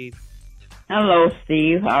cheating, Steve. Hello,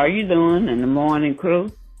 Steve. How are you doing in the morning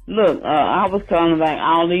crew? Look, I was talking about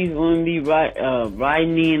all these women be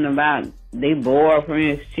writing in about their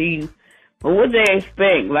boyfriends cheating. But what they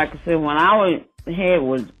expect, like I said, when I had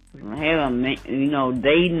a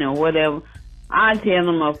dating or whatever, I tell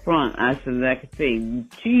them up front. I said, like I say, you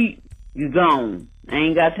cheat, you gone. I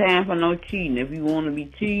ain't got time for no cheating. If you want to be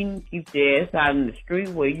cheating, keep your ass out in the street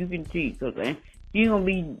where you can cheat. Cause you gonna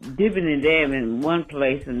be dipping and dabbing in one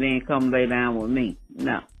place and then come lay down with me.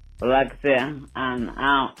 No. But like I said,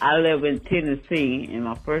 I live in Tennessee and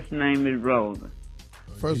my first name is Rosa.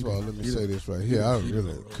 First of all, let me say this right here. I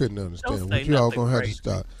really couldn't understand what y'all gonna have to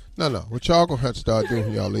start. No, what y'all gonna have to start doing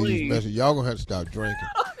when y'all leave these messages. Y'all gonna have to start drinking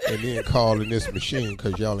and then calling this machine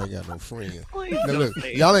because y'all ain't got no friends. Now look,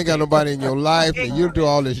 y'all ain't got nobody in your life, and you do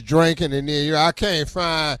all this drinking, and then I can't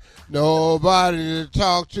find nobody to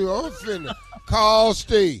talk to. I'm finna call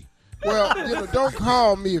Steve. Well, don't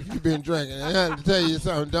call me if you've been drinking. I have to tell you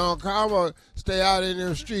something. Don't call me. Stay out in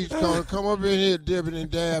them streets. Come up in here dipping and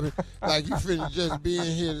dabbing like you finna just be in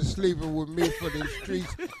here to sleeping with me for the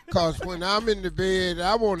streets. Because when I'm in the bed,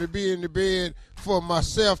 I want to be in the bed for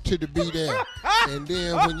myself to be there. And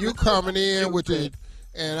then when you coming in with it,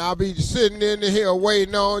 and I'll be sitting in the hill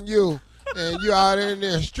waiting on you. And you out in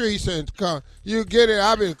the streets and you get it.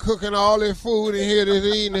 I've been cooking all this food in here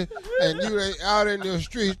this evening, and you ain't out in the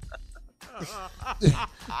streets.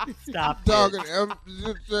 Stop talking.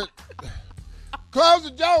 Close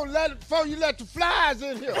the door before you let the flies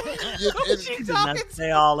in here. She did not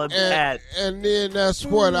say all of that. And then that's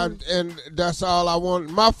what that's all I want.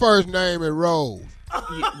 My first name is Rose.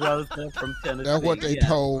 Rosa from Tennessee. That's what they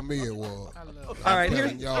told me it was. All right,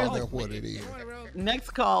 here's y'all that's what it is. Next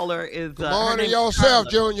caller is Good morning yourself,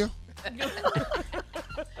 Junior.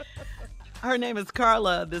 Her name is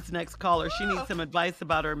Carla. This next caller, she needs some advice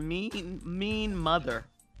about her mean mother.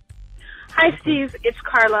 Hi, Steve. It's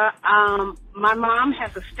Carla. My mom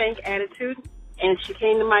has a stank attitude, and she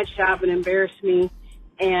came to my job and embarrassed me,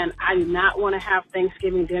 and I do not want to have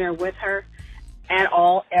Thanksgiving dinner with her at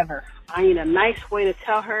all, ever. I need a nice way to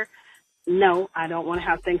tell her, no, I don't want to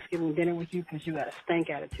have Thanksgiving dinner with you because you got a stank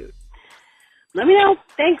attitude. Let me know.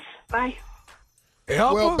 Thanks. Bye.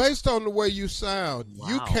 Well, based on the way you sound,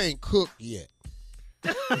 you can't cook yet.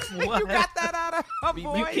 You got that out of her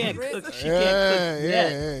voice. You can't cook. She can't cook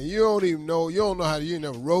yet. Yeah. You don't even know. You don't know how to. You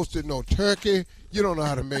never roasted no turkey. You don't know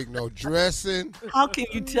how to make no dressing. How can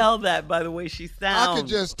you tell that by the way she sounds? I could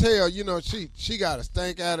just tell. She got a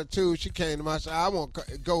stank attitude. She came to my house. I won't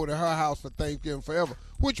go to her house for Thanksgiving forever,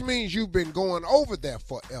 which means you've been going over there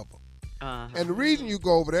forever. Uh-huh. And the reason you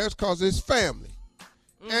go over there is because it's family.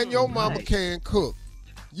 And your mama can't cook.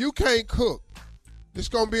 You can't cook. It's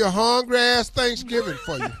going to be a hungry-ass Thanksgiving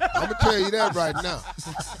for you. I'm going to tell you that right now.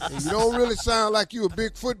 And you don't really sound like you a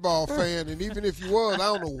big football fan, and even if you was, I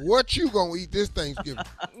don't know what you going to eat this Thanksgiving.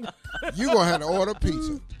 You going to have to order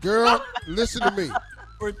pizza. Girl, listen to me.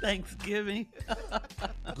 For Thanksgiving.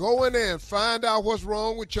 Go in there and find out what's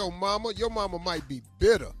wrong with your mama. Your mama might be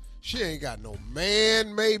bitter. She ain't got no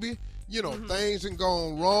man, maybe. Things ain't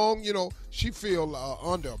gone wrong. She feel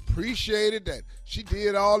underappreciated that she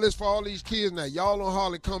did all this for all these kids. Now, y'all don't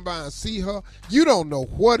hardly come by and see her. You don't know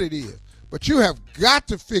what it is. But you have got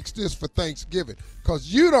to fix this for Thanksgiving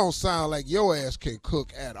because you don't sound like your ass can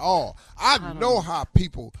cook at all. I know how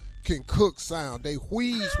people can cook sound. They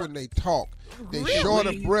wheeze when they talk. They short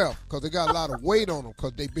of breath because they got a lot of weight on them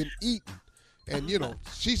because they've been eating. And,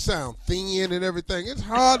 she sound thin and everything. It's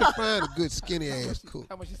hard to find a good skinny-ass cook.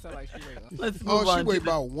 How much she sound like she weigh? Let's move on. She weigh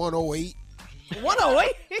about 108.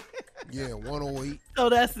 108? Yeah, 108. So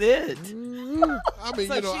that's it. I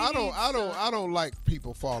mean, I don't like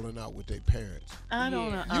people falling out with their parents. I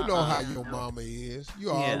don't know. You know how your mama is.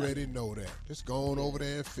 You already know that. Just go on over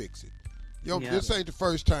there and fix it. This ain't the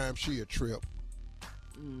first time she a trip.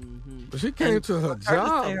 But she came to her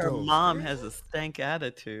job. Her mom has a stank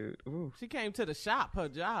attitude. Ooh. She came to the shop, her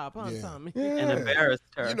job, huh, Tommy? Yeah. And embarrassed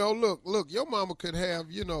her. You know, look, your mama could have,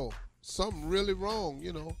 something really wrong,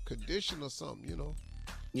 condition or something,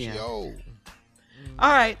 Yeah. She old.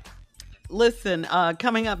 All right. Listen,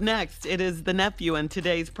 coming up next, it is the nephew and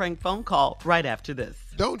today's prank phone call right after this.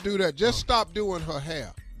 Don't do that. Just stop doing her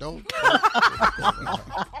hair. Don't.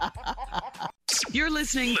 You're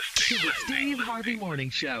listening to the Steve Harvey Morning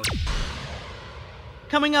Show.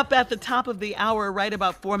 Coming up at the top of the hour, right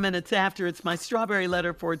about 4 minutes after, it's my strawberry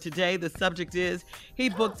letter for today. The subject is, he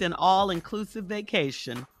booked an all-inclusive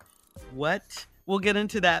vacation. What? We'll get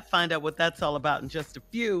into that, find out what that's all about in just a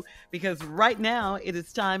few, because right now it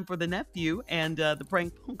is time for the nephew and the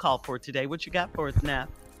prank phone call for today. What you got for us, Nap?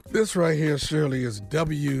 This right here, Shirley, is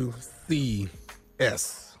WCS,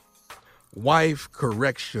 Wife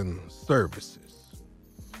Correction Services.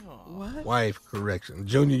 What? Wife correction.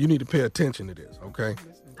 Junior, you need to pay attention to this, okay?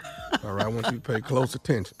 All right, I want you to pay close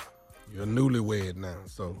attention. You're newlywed now,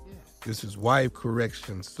 so this is wife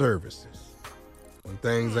correction services. When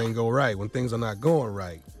things ain't go right, when things are not going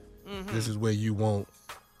right, this is where you want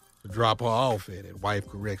to drop her off at wife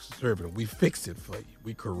correction service. We fix it for you.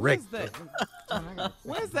 We correct it.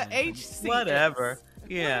 Where's the HCS? Whatever.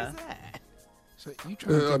 Yeah. What is that? So you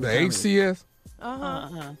The HCS?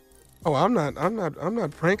 Uh-huh. Oh, I'm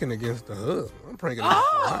not pranking against the husband. I'm pranking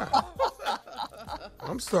against the wife.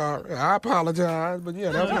 I'm sorry. I apologize, but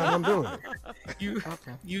yeah, that's how I'm doing it.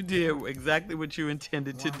 You did exactly what you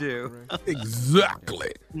intended to do.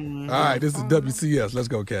 Exactly. All right, this is WCS. Let's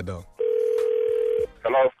go, Cat Dog.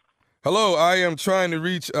 Hello? Hello, I am trying to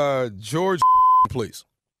reach George, please.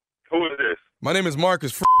 Who is this? My name is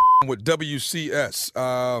Marcus with WCS.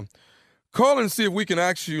 Call and see if we can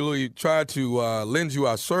actually try to lend you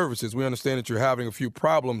our services. We understand that you're having a few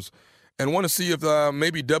problems and want to see if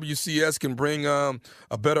maybe WCS can bring a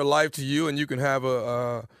better life to you and you can have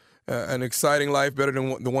an exciting life better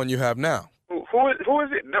than the one you have now. Who is it?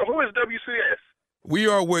 Who is WCS? We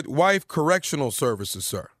are with Wife Correctional Services,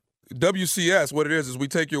 sir. WCS, what it is we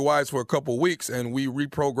take your wives for a couple weeks and we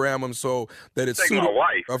reprogram them so that it's Take my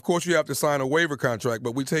wife? Of course, you have to sign a waiver contract,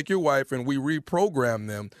 but we take your wife and we reprogram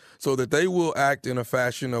them so that they will act in a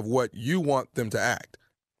fashion of what you want them to act.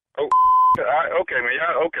 Oh, okay, man.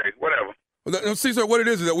 Yeah, okay, whatever. See, sir, what it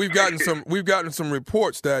is that we've gotten some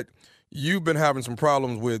reports that you've been having some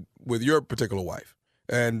problems with your particular wife,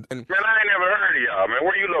 and man, I ain't never heard of y'all, man.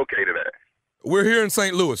 Where you located at? We're here in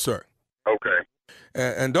St. Louis, sir. Okay.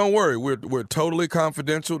 And don't worry, we're totally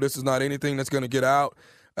confidential. This is not anything that's going to get out.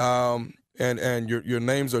 And your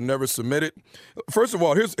names are never submitted. First of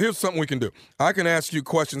all, here's something we can do. I can ask you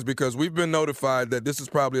questions because we've been notified that this is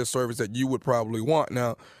probably a service that you would probably want.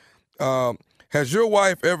 Now, has your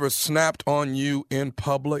wife ever snapped on you in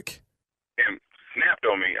public? And snapped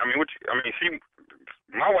on me?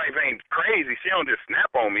 My wife ain't crazy. She don't just snap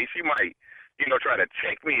on me. She might, try to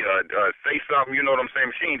check me or say something. You know what I'm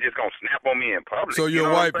saying? She ain't just gonna snap on me in public. So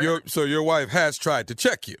your wife has tried to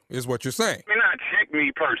check you, is what you're saying? Not check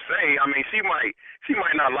me per se. I mean, she might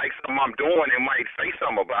not like something I'm doing and might say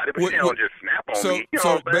something about it, but she don't just snap on me.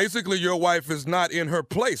 So basically, your wife is not in her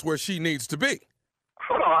place where she needs to be.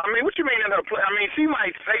 Hold on. I mean, what you mean in her place? I mean, she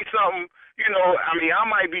might say something. I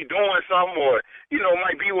might be doing something or,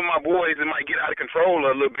 might be with my boys and might get out of control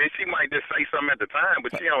a little bit. She might just say something at the time,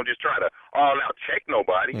 but she don't just try to all out check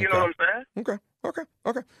nobody. You know what I'm saying? Okay.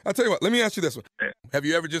 I'll tell you what, let me ask you this one. Have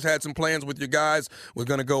you ever just had some plans with your guys, was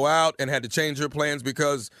going to go out and had to change your plans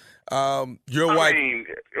because your wife...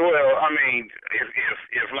 If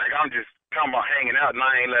like I'm just talking about hanging out and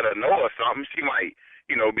I ain't let her know or something, she might...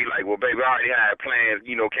 be like, well, baby, I already had plans.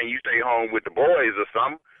 Can you stay home with the boys or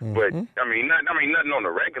something? Mm-hmm. But nothing on the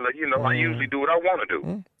regular. I usually do what I want to do.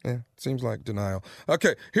 Mm-hmm. Yeah, seems like denial.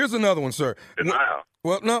 Okay, here's another one, sir. Denial.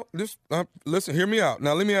 Well, no, listen, hear me out.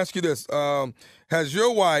 Now, let me ask you this: has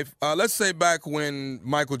your wife, let's say back when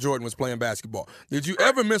Michael Jordan was playing basketball, did you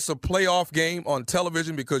ever miss a playoff game on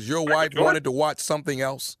television because your wife wanted to watch something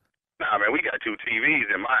else? Nah, man, we got 2 TVs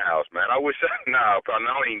in my house, man. I wish probably I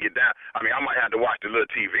don't even get down. I mean, I might have to watch the little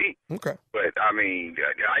TV. Okay. But I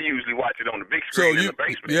usually watch it on the big screen in the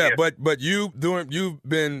basement. Yeah, but you've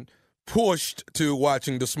been pushed to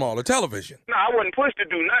watching the smaller television. No, I wasn't pushed to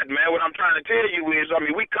do nothing, man. What I'm trying to tell you is,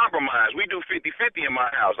 we compromise. We do 50-50 in my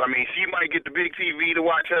house. I mean, she might get the big TV to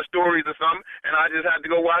watch her stories or something, and I just have to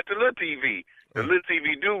go watch the little TV. And let's see if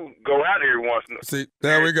he do go out every once in a while. See,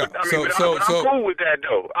 there we go. I'm cool with that,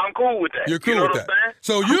 though. I'm cool with that. You're cool know with what that. I'm saying?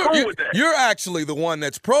 So I'm cool with that. you're actually the one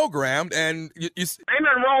that's programmed, and you ain't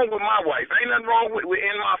nothing wrong with my wife. Ain't nothing wrong with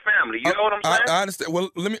in my family. You know what I'm saying? I understand. Well,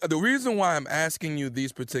 the reason why I'm asking you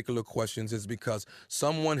these particular questions is because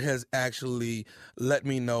someone has actually let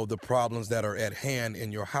me know the problems that are at hand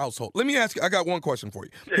in your household. Let me ask you. I got one question for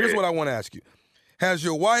you. Here's what I want to ask you. Has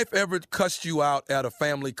your wife ever cussed you out at a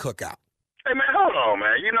family cookout? Hey, man, hold on,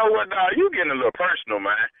 man. You know what, dog? You getting a little personal,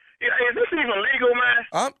 man. Is this even legal,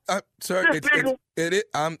 man? Sir,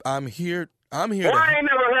 I'm here. Well, I ain't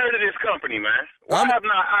never heard of this company, man. I've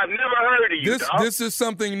never heard of you, dog. This is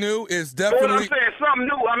something new. It's What definitely. I'm saying, something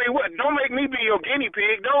new. I mean, what? Don't make me be your guinea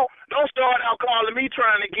pig. Don't start out calling me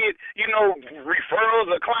trying to get,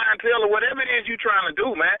 referrals or clientele or whatever it is you trying to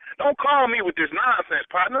do, man. Don't call me with this nonsense,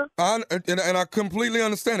 partner. And I completely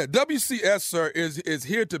understand it. WCS, sir, is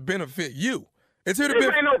here to benefit you. It's here to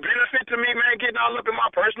benefit. Ain't no benefit to me, man, getting all up in my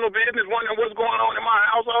personal business, wondering what's going on in my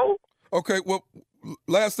household. Okay, well,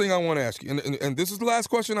 last thing I want to ask you, and this is the last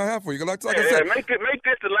question I have for you. Like I said, make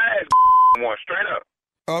this the last one, straight up.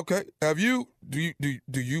 Okay.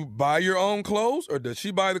 Do you buy your own clothes, or does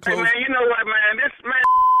she buy the clothes? Hey, man, you know what, man?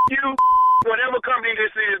 Whatever company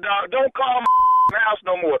this is, dog, don't call my house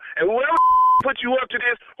no more. And whoever put you up to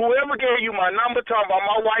this, whoever gave you my number, talking about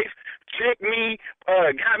my wife, checked me,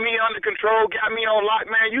 got me under control, got me on lock,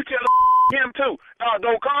 man, you tell him too. Dog,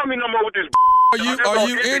 don't call me no more with this. Are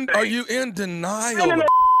you in denial? No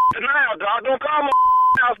denial, dog. Don't call my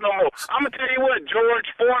house no more. I'm gonna tell you what, George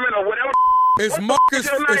Foreman or whatever. It's Marcus.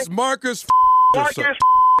 Whoever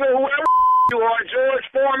you are, George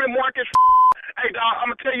Foreman, Marcus. Hey, dog, I'm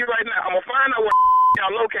gonna tell you right now. I'm gonna find out where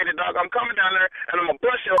y'all located, dog. I'm coming down there and I'm gonna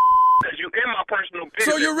bust your because you in my personal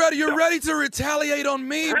business. So you're ready. You're ready to retaliate on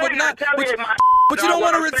me, but not. But you don't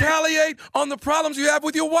want to retaliate on the problems you have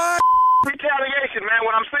with your wife. Retaliation, man.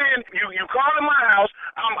 What I'm saying, you calling my house.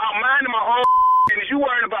 I'm minding my own business. You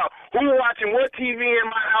worrying about who watching what TV in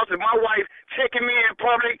my house and my wife checking me in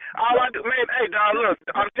public. All I do, man. Hey, dog, look,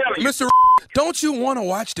 I'm telling you, Mr. Don't you want to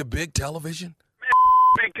watch the big television?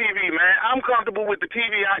 Big TV, man. I'm comfortable with the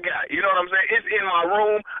TV I got. You know what I'm saying? It's in my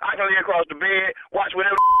room. I can lay across the bed, watch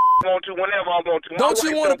whatever I want to, whenever I want to. Don't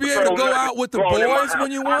you want to be able to go out with the boys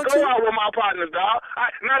when you want to? I go out with my partners, dog.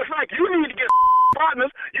 Matter of fact, you need to get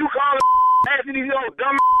partners. You calling asking these old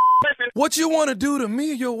dumb questions. What you want to do to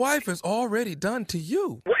me, your wife has already done to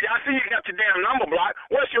you. Well, I see you got your damn number blocked.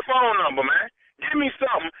 What's your phone number, man? Give me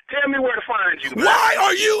something. Tell me where to find you, man. Why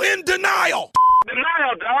are you in denial?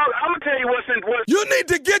 Denial, dog. I'm gonna tell you what's in. You need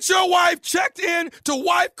to get your wife checked in to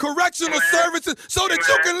Wife Correctional Services so that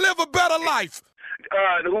you can live a better life.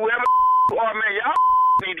 Whoever are, man,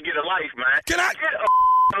 y'all need to get a life, man. Can I get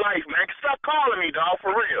a life, man? Stop calling me, dog, for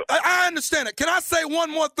real. I understand it. Can I say one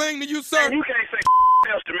more thing to you, sir? Man, you can't say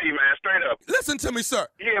else to me, man. Straight up. Listen to me, sir.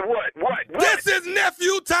 Yeah, what? This is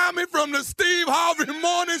Nephew Tommy from the Steve Harvey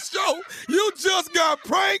Morning Show. You just got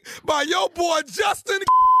pranked by your boy Justin.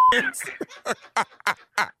 You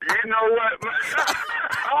know what, man?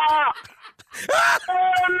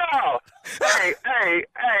 Oh, no. Hey.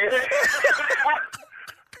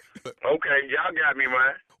 Okay, y'all got me,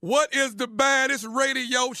 man. What is the baddest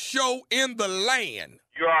radio show in the land?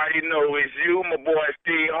 You already know it's you, my boy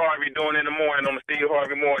Steve Harvey, doing in the morning on the Steve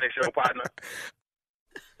Harvey Morning Show, partner.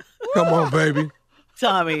 Come on, baby.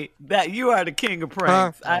 Tommy, that you are the king of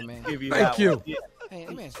pranks. I give you Thank you. One. Yeah. Hey,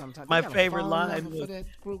 man, sometimes My you got favorite a phone line number was for that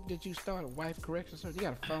group that you started, Wife Correction Service. You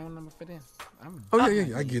got a phone number for them?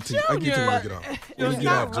 Yeah. I get to you. When you get off. When you get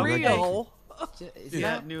off, Jimmy. Real. It's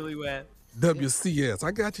Yeah, not newlywed. WCS.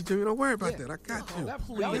 I got you, Jimmy. Don't worry about that. I got you.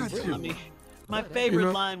 I got you. I mean, my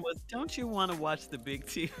favorite line was, "Don't you want to watch the big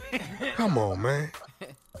TV?" Come on, man.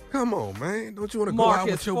 Don't you want to go out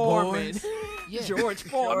with your boys? Yeah. George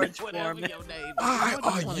Foreman. Whatever your name. Why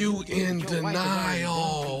are you in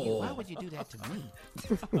denial? Why would you do that to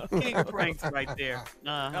me? King of pranks right there.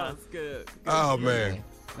 That's good. Oh, man.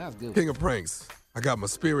 That was good. King of pranks. I got my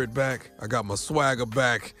spirit back. I got my swagger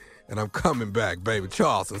back. And I'm coming back, baby.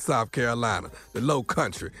 Charleston, South Carolina, the Low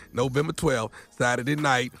Country, November 12th, Saturday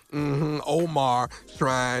night. Omar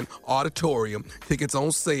Shrine Auditorium. Tickets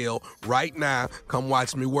on sale right now. Come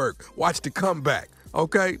watch me work. Watch the comeback,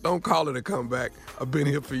 okay? Don't call it a comeback. I've been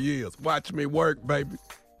here for years. Watch me work, baby.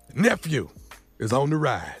 Nephew is on the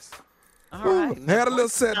rise. All right. Had a little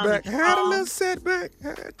setback.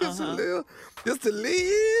 Just a little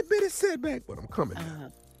bitty setback. But I'm coming now.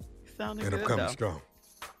 Sounding and good, I'm coming though. strong.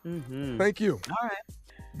 Mm-hmm. Thank you. All right.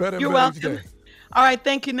 Better You're and better welcome. each day. All right.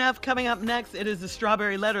 Thank you, Neff. Coming up next, it is the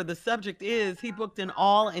Strawberry Letter. The subject is he booked an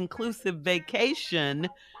all-inclusive vacation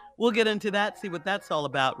We'll get into that, see what that's all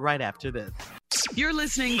about right after this. You're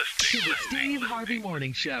listening to the Steve Harvey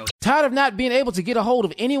Morning Show. Tired of not being able to get a hold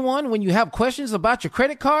of anyone when you have questions about your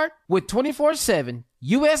credit card? With 24/7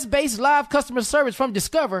 U.S.-based live customer service from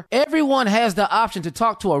Discover, everyone has the option to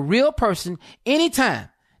talk to a real person anytime,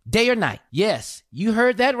 day or night. Yes, you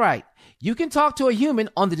heard that right. You can talk to a human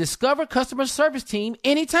on the Discover customer service team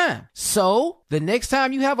anytime. So, the next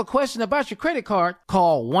time you have a question about your credit card,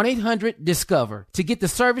 call 1-800-DISCOVER to get the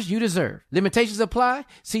service you deserve. Limitations apply.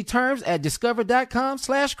 See terms at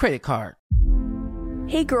discover.com/creditcard.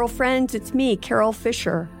 Hey girlfriends, it's me, Carol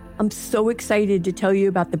Fisher. I'm so excited to tell you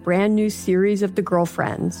about the brand new series of The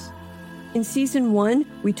Girlfriends. In season 1,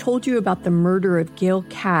 we told you about the murder of Gail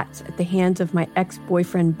Katz at the hands of my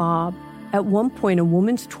ex-boyfriend Bob. At one point, a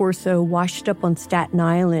woman's torso washed up on Staten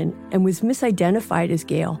Island and was misidentified as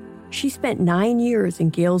Gail. She spent 9 years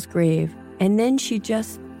in Gail's grave, and then she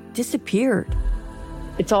just disappeared.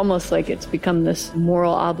 It's almost like it's become this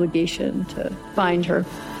moral obligation to find her.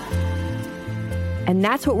 And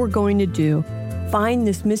that's what we're going to do. Find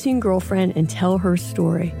this missing girlfriend and tell her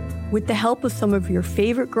story. With the help of some of your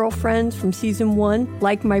favorite girlfriends from season 1,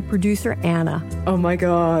 like my producer Anna. Oh my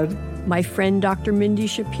God. My friend Dr. Mindy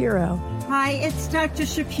Shapiro. Hi, it's Dr.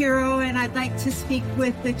 Shapiro, and I'd like to speak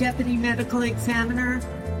with the Deputy Medical Examiner.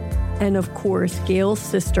 And of course, Gail's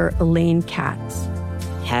sister, Elaine Katz.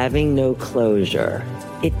 Having no closure,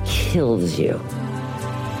 it kills you.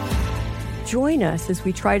 Join us as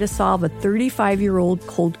we try to solve a 35-year-old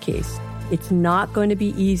cold case. It's not going to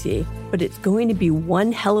be easy, but it's going to be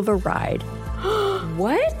one hell of a ride.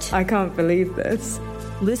 What? I can't believe this.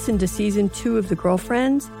 Listen to season 2 of The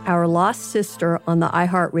Girlfriends, Our Lost Sister on the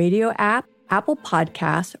iHeartRadio app, Apple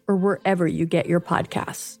Podcasts, or wherever you get your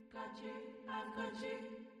podcasts.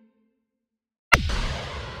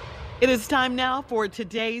 It is time now for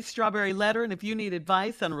today's Strawberry Letter. And if you need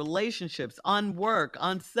advice on relationships, on work,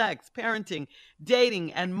 on sex, parenting,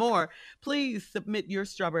 dating, and more, please submit your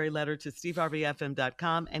Strawberry Letter to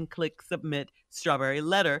steveharveyfm.com and click Submit Strawberry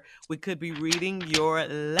Letter. We could be reading your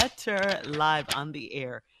letter live on the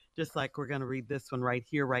air, just like we're going to read this one right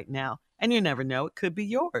here, right now. And you never know, it could be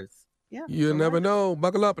yours. Yeah. You never know.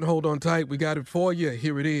 Buckle up and hold on tight. We got it for you.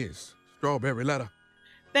 Here it is. Strawberry Letter.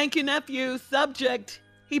 Thank you, nephew. Subject: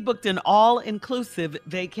 he booked an all-inclusive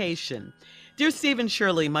vacation. Dear Steve and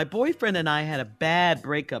Shirley, my boyfriend and I had a bad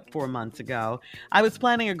breakup 4 months ago. I was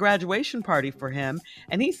planning a graduation party for him,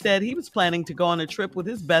 and he said he was planning to go on a trip with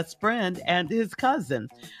his best friend and his cousin.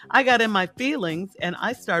 I got in my feelings, and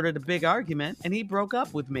I started a big argument, and he broke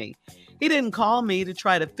up with me. He didn't call me to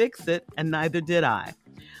try to fix it, and neither did I.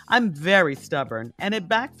 I'm very stubborn, and it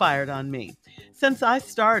backfired on me. Since I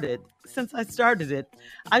started it,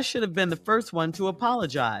 I should have been the first one to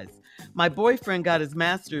apologize. My boyfriend got his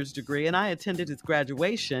master's degree, and I attended his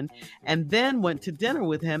graduation and then went to dinner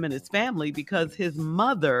with him and his family because his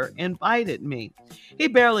mother invited me. He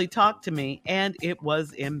barely talked to me, and it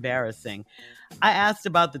was embarrassing. I asked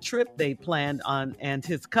about the trip they planned on, and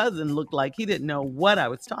his cousin looked like he didn't know what I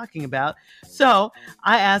was talking about. So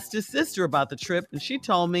I asked his sister about the trip, and she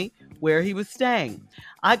told me where he was staying.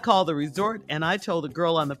 I called the resort, and I told the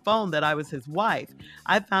girl on the phone that I was his wife.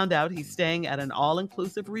 I found out he's staying at an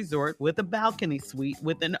all-inclusive resort with a balcony suite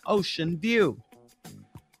with an ocean view.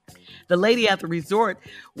 The lady at the resort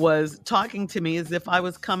was talking to me as if I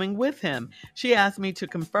was coming with him. She asked me to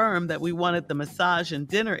confirm that we wanted the massage and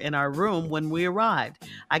dinner in our room when we arrived.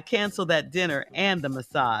 I canceled that dinner and the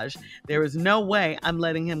massage. There is no way I'm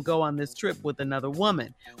letting him go on this trip with another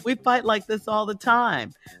woman. We fight like this all the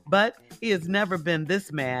time, but he has never been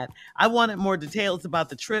this mad. I wanted more details about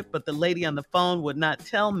the trip, but the lady on the phone would not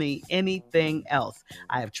tell me anything else.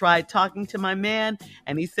 I have tried talking to my man,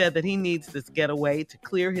 and he said that he needs this getaway to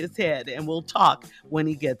clear his head, and we'll talk when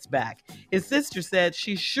he gets back. His sister said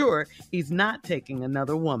she's sure he's not taking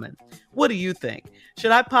another woman. What do you think? Should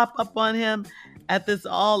I pop up on him at this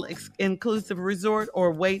all-inclusive resort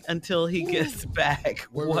or wait until he gets back?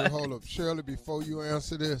 Wait, hold up. Shirley, before you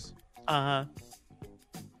answer this, I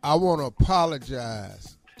want to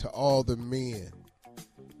apologize to all the men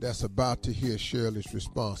that's about to hear Shirley's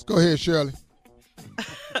response. Go ahead, Shirley.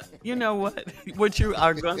 You know what? What you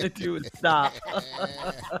are going to do is stop.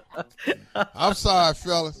 I'm sorry,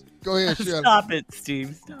 fellas. Go ahead, Shirley. Stop it,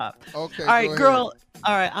 Steve. Stop. Okay. All right, girl.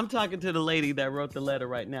 All right, I'm talking to the lady that wrote the letter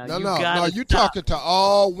right now. No, you talking to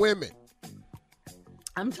all women.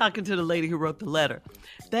 I'm talking to the lady who wrote the letter.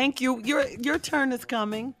 Thank you. Your turn is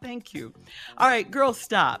coming. Thank you. All right, girl,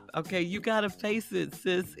 stop. Okay, you got to face it,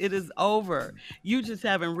 sis. It is over. You just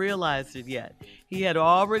haven't realized it yet. He had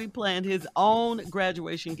already planned his own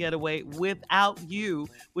graduation getaway without you,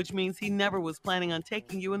 which means he never was planning on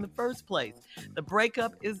taking you in the first place. The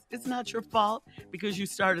breakup is not your fault because you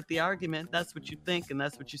started the argument. That's what you think, and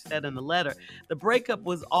that's what you said in the letter. The breakup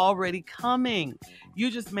was already coming.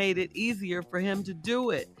 You just made it easier for him to do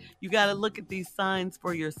it. You got to look at these signs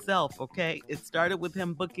for yourself, okay? It started with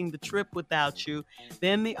him booking the trip without you,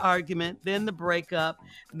 then the argument, then the breakup,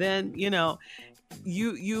 then,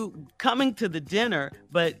 you coming to the dinner,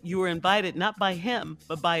 but you were invited not by him,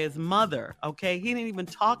 but by his mother, okay? He didn't even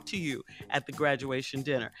talk to you at the graduation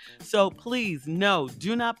dinner. So please, no,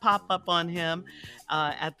 do not pop up on him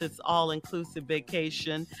at this all-inclusive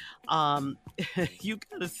vacation. You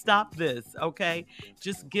gotta stop this, okay?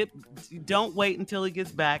 Don't wait until he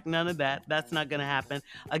gets back. None of that. That's not gonna happen.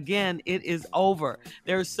 Again, it is over.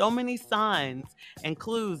 There are so many signs and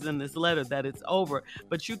clues in this letter that it's over,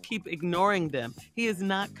 but you keep ignoring them. He is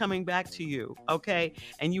not coming back to you, okay?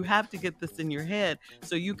 And you have to get this in your head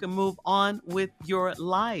so you can move on with your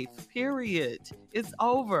life, period. It's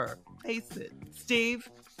over. Face it. Steve?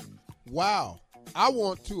 Wow. I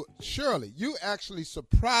want to, Shirley, you actually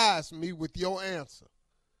surprised me with your answer.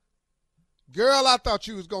 Girl, I thought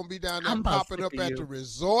you was going to be down there popping up at the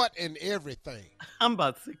resort and everything. I'm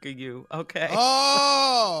about sick of you, okay?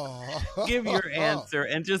 Oh! Give your answer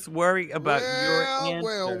and just worry about your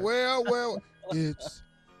answer. Well. It's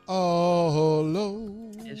all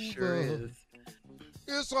over. It sure is.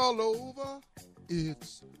 It's all over.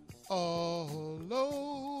 It's all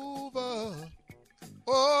over.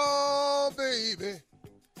 Oh, baby.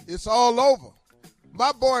 It's all over.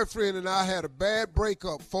 My boyfriend and I had a bad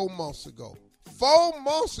breakup 4 months ago. 4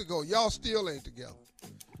 months ago, y'all still ain't together.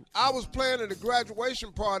 I was planning a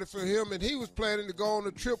graduation party for him, and he was planning to go on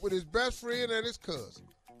a trip with his best friend and his cousin.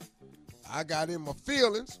 I got in my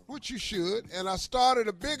feelings, which you should, and I started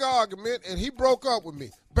a big argument, and he broke up with me.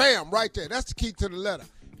 Bam, right there. That's the key to the letter.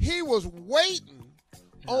 He was waiting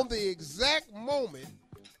on the exact moment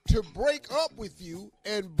to break up with you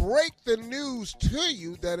and break the news to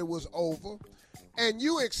you that it was over, and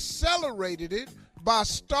you accelerated it by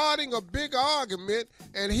starting a big argument,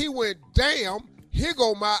 and he went, damn, here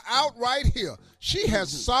go my out right here. She has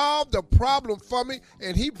solved the problem for me,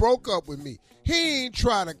 and he broke up with me. He ain't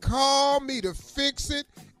trying to call me to fix it,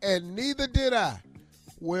 and neither did I.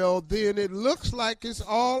 Well, then it looks like it's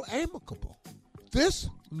all amicable. This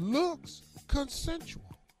looks consensual.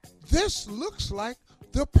 This looks like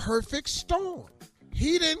the perfect storm.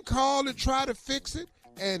 He didn't call to try to fix it,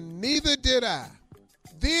 and neither did I.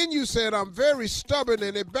 Then you said I'm very stubborn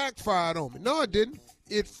and it backfired on me. No, it didn't.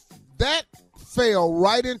 That fell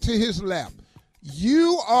right into his lap.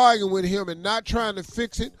 You arguing with him and not trying to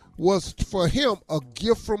fix it was for him a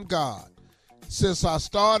gift from God. Since I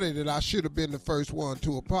started it, I should have been the first one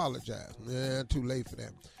to apologize. Too late for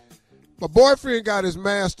that. My boyfriend got his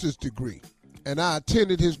master's degree, and I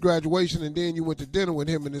attended his graduation, and then you went to dinner with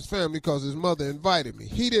him and his family because his mother invited me.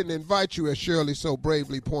 He didn't invite you, as Shirley so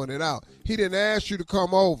bravely pointed out. He didn't ask you to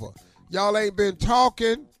come over. Y'all ain't been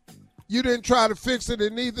talking. You didn't try to fix it,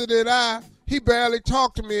 and neither did I. He barely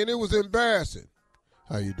talked to me, and it was embarrassing.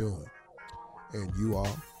 How you doing? And you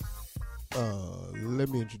are? Let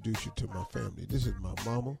me introduce you to my family. This is my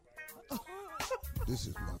mama. This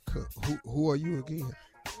is my cousin. Who are you again?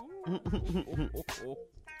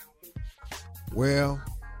 Well,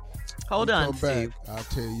 hold on, Steve. I'll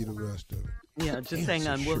tell you the rest of it. Yeah, just hang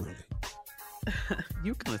on.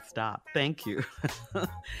 You can stop. Thank you.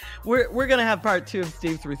 We're going to have part 2 of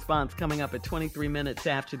Steve's response coming up at 23 minutes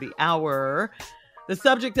after the hour. The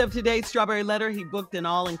subject of today's Strawberry Letter, he booked an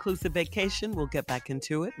all-inclusive vacation. We'll get back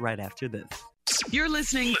into it right after this. You're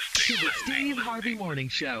listening to the Steve Harvey Morning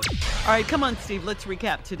Show. All right, come on, Steve. Let's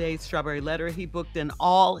recap today's Strawberry Letter. He booked an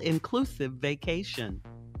all-inclusive vacation.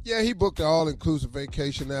 Yeah, he booked an all-inclusive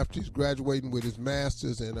vacation after he's graduating with his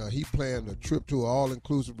master's, and he planned a trip to an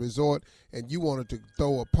all-inclusive resort, and you wanted to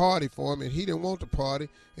throw a party for him, and he didn't want the party,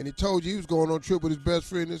 and he told you he was going on a trip with his best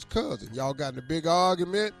friend and his cousin. Y'all got in a big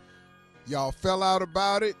argument. Y'all fell out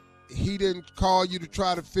about it. He didn't call you to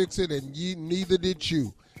try to fix it, and neither did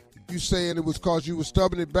you. You saying it was because you were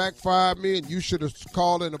stubborn, it backfired me, and you should have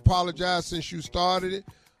called and apologized since you started it.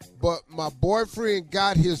 But my boyfriend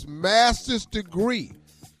got his master's degree.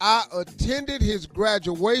 I attended his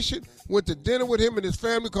graduation, went to dinner with him and his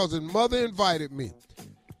family because his mother invited me.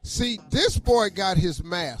 See, this boy got his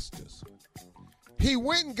master's. He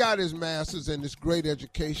went and got his master's in this great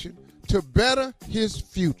education to better his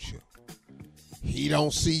future. he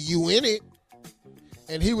don't see you in it.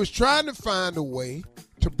 And he was trying to find a way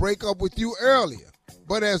to break up with you earlier.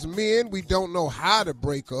 But as men, we don't know how to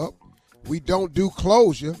break up. We don't do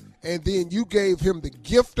closure. And then you gave him the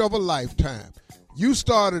gift of a lifetime. You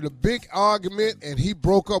started a big argument, and he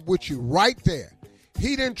broke up with you right there.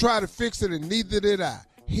 He didn't try to fix it, and neither did I.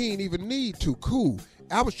 He ain't even need to. Cool.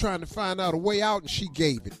 I was trying to find out a way out, and she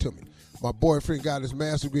gave it to me. My boyfriend got his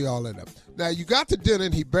master's degree, all that up. Now, you got to dinner,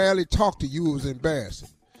 and he barely talked to you. It was embarrassing.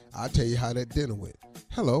 I'll tell you how that dinner went.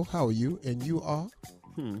 Hello, how are you? And you are?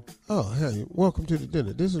 Oh, hey, welcome to the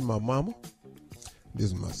dinner. This is my mama. This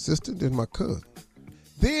is my sister. This is my cousin.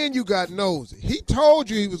 Then you got nosy. He told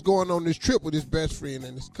you he was going on this trip with his best friend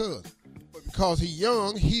and his cousin. But because he's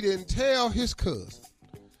young, he didn't tell his cousin.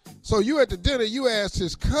 So you at the dinner, you asked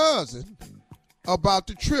his cousin about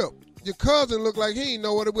the trip. Your cousin looked like he didn't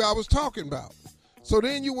know what I was talking about. So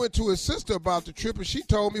then you went to his sister about the trip, and she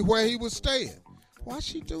told me where he was staying. Why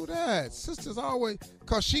she do that? Sisters always,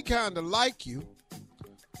 because she kind of like you,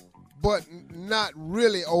 but not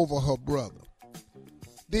really over her brother.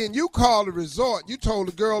 Then you called the resort. You told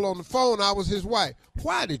the girl on the phone I was his wife.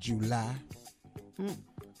 Why did you lie?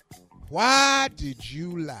 Why did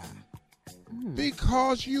you lie?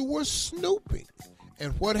 Because you were snooping.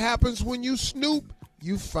 And what happens when you snoop?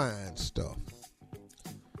 You find stuff.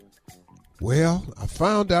 Well, I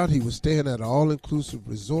found out he was staying at an all-inclusive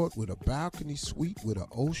resort with a balcony suite with an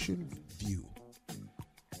ocean view.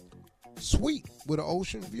 Suite with an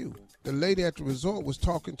ocean view. The lady at the resort was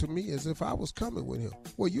talking to me as if I was coming with him.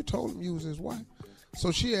 Well, you told him you was his wife.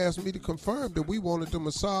 So she asked me to confirm that we wanted the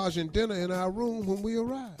massage and dinner in our room when we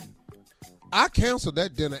arrived. I canceled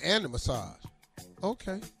that dinner and the massage.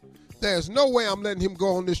 Okay. There's no way I'm letting him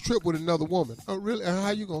go on this trip with another woman. Oh, really? How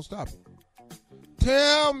you gonna stop it?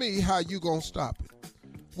 Tell me how you gonna stop it.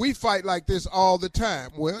 We fight like this all the time.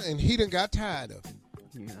 Well, and he done got tired of it.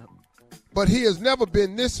 Yep. But he has never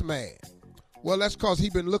been this mad. Well, that's because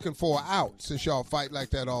he been looking for an out since y'all fight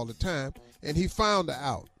like that all the time. And he found her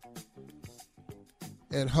out.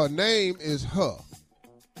 And her name is her.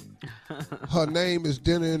 Her name is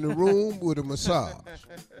Dinner in the Room with a Massage.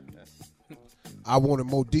 I wanted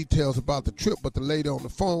more details about the trip, but the lady on the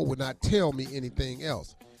phone would not tell me anything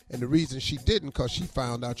else. And the reason she didn't, because she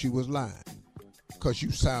found out you was lying. Because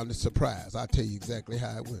you sounded surprised. I'll tell you exactly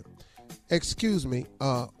how it went. Excuse me,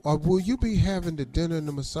 will you be having the dinner and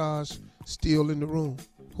the massage still in the room?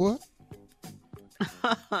 What?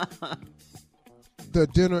 The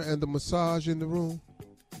dinner and the massage in the room?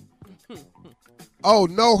 Oh,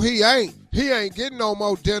 no, he ain't. He ain't getting no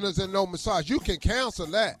more dinners and no massage. You can cancel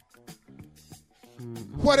that.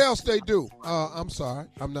 What else they do? I'm sorry.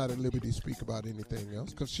 I'm not at liberty to speak about anything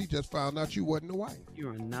else because she just found out you wasn't the wife. You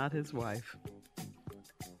are not his wife.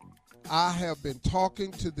 I have been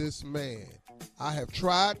talking to this man. I have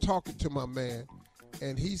tried talking to my man,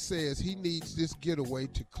 and he says he needs this getaway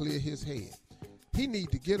to clear his head. He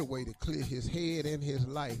needs the getaway to clear his head and his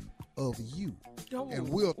life of you. Oh. And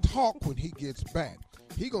we'll talk when he gets back.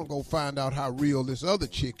 He gonna go find out how real this other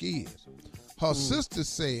chick is. Her sister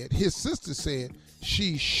said, his sister said,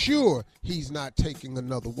 she's sure he's not taking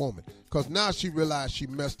another woman. Because now she realized she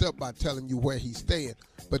messed up by telling you where he's staying.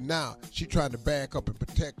 But now she's trying to back up and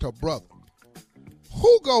protect her brother.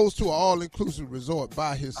 Who goes to an all-inclusive resort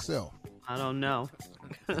by himself? I don't know.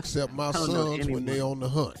 Except my sons when they on the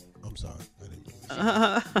hunt. I'm sorry.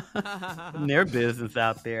 Their business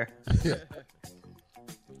out there. Yeah.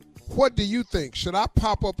 What do you think? Should I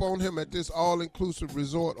pop up on him at this all-inclusive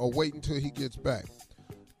resort or wait until he gets back?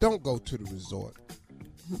 Don't go to the resort.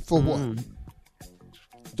 For what?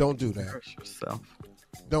 Don't do that. Hurt yourself.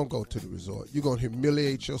 Don't go to the resort. You're going to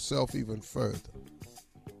humiliate yourself even further.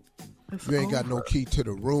 You ain't got no key to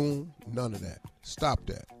the room. None of that. Stop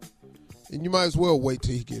that. And you might as well wait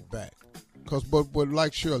till he get back. But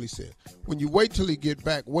like Shirley said, when you wait till he get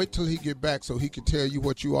back so he can tell you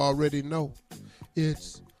what you already know.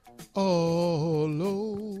 It's all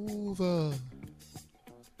over.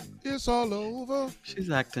 It's all over. She's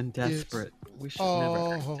acting desperate. We should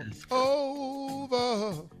never act desperate.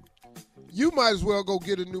 Over. You might as well go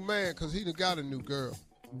get a new man because he done got a new girl.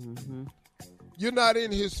 Mm-hmm. You're not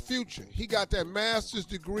in his future. He got that master's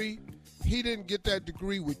degree. He didn't get that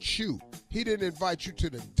degree with you. He didn't invite you to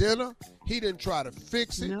the dinner. He didn't try to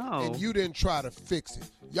fix it. No. And you didn't try to fix it.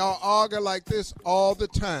 Y'all argue like this all the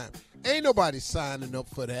time. Ain't nobody signing up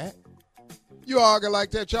for that. You argue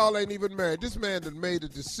like that, y'all ain't even married. This man done made a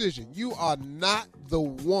decision. You are not the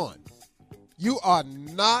one. You are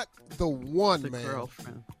not the one, man.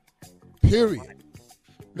 Girlfriend. Period.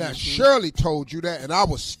 Now, Shirley told you that, and I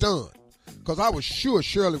was stunned. Because I was sure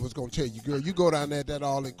Shirley was going to tell you, girl, you go down there at that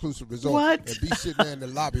all-inclusive resort and be sitting there in the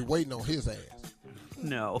lobby waiting on his ass.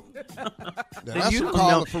 No. That's some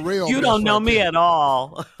Carla Farrell. You don't know me at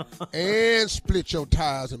all. And split your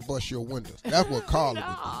tires and bust your windows. That's what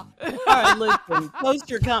Carla would do. All right, listen. Post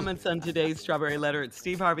your comments on today's Strawberry Letter at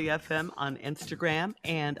Steve Harvey FM on Instagram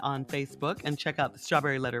and on Facebook. And check out the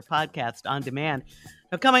Strawberry Letter podcast on demand.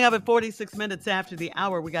 Now, coming up at 46 minutes after the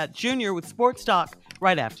hour, we got Junior with Sports Talk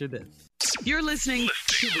right after this. You're listening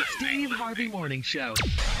to the Steve Harvey Morning Show.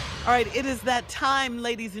 All right, it is that time,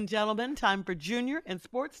 ladies and gentlemen. Time for Junior and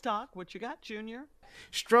Sports Talk. What you got, Junior?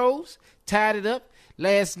 Stros tied it up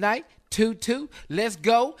last night. 2-2. Let's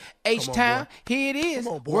go. H-Town. Here it is.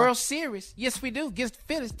 World Series. Yes, we do. Gets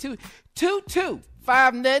finished 2-2.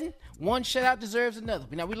 5-0. One shutout deserves another.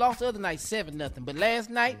 Now, we lost the other night 7-0. But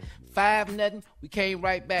last night, 5-0. We came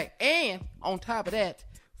right back. And on top of that,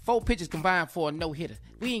 4 pitches combined for a no-hitter.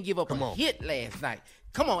 We didn't give up a hit last night.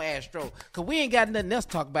 Come on, Astros. Because we ain't got nothing else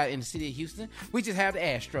to talk about in the city of Houston. We just have the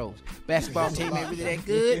Astros. Basketball team ain't really that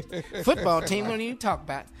good. Football team we don't even talk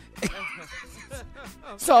about.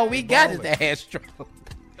 So we got is the Astros.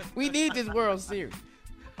 We need this World Series.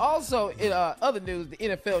 Also, in other news, the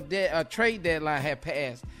NFL trade deadline had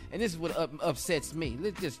passed. And this is what upsets me.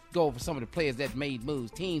 Let's just go over some of the players that made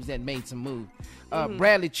moves, teams that made some moves.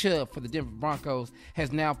 Bradley Chubb for the Denver Broncos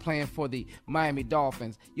has now playing for the Miami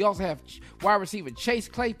Dolphins. You also have wide receiver Chase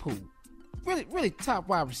Claypool, really top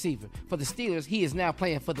wide receiver for the Steelers. He is now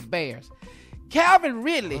playing for the Bears. Calvin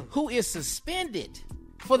Ridley, who is suspended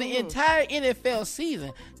for the entire NFL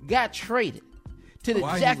season, got traded to the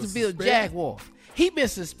Jacksonville Jaguars. He been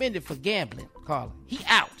suspended for gambling, Carla. He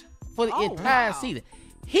out for the entire season.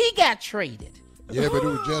 He got traded. Yeah, but it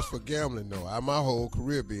was just for gambling, though. My whole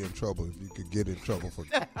career be in trouble if you could get in trouble for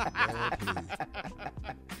gambling.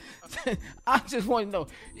 I just want to know.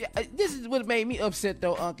 This is what made me upset,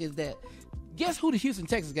 though, Unc, is that guess who the Houston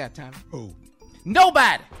Texans got, Tommy? Who?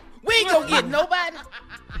 Nobody. We ain't going to get nobody.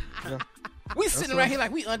 We sitting around here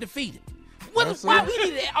like we undefeated. Why we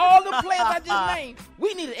needed all the players I just named?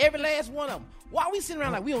 We needed every last one of them. Why we sitting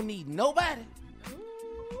around like we don't need nobody?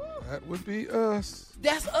 That would be us.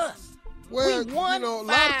 That's us. Well, a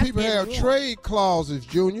lot of people have trade clauses,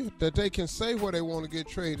 Junior, that they can say where they want to get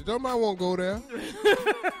traded. Nobody won't go there.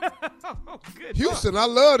 Houston, I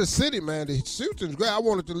love the city, man. The Houston's great. I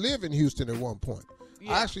wanted to live in Houston at one point.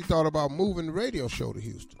 Yeah. I actually thought about moving the radio show to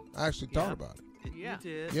Houston. I actually thought about it. Yeah. You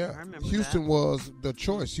did. Yeah. I remember Houston was the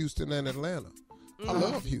choice, Houston and Atlanta. I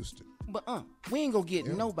love Houston. But we ain't going to get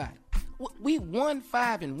nobody. We won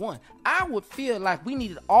 5-1. I would feel like we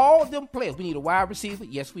needed all them players. We need a wide receiver.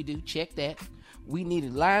 Yes, we do. Check that. We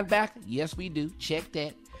needed linebacker. Yes, we do. Check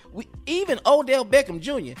that. Even Odell Beckham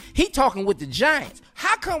Jr., he talking with the Giants.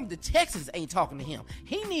 How come the Texans ain't talking to him?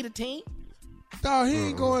 He need a team. No, he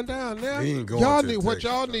ain't going down there. He ain't going what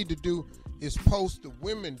y'all need to do is post the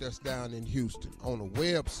women that's down in Houston on a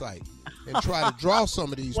website and try to draw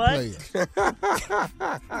some of these players. Gotta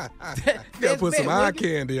put some eye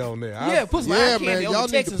candy on there. Put some eye candy on y'all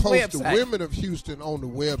the need to Texas post website. the women of Houston on the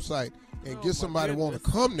website and get somebody want to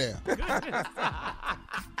come there.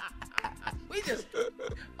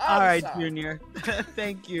 All right, Junior.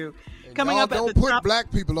 Thank you. And Coming up don't at the put top,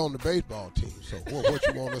 black people on the baseball team. So what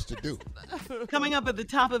you want us to do? Coming up at the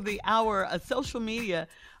top of the hour, a social media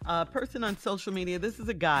person on social media. This is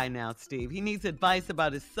a guy now, Steve. He needs advice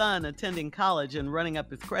about his son attending college and running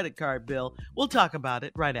up his credit card bill. We'll talk about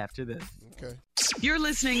it right after this. Okay. You're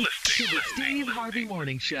listening to the Steve Harvey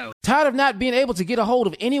Morning Show. Tired of not being able to get a hold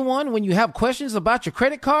of anyone when you have questions about your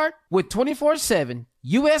credit card? With 24/7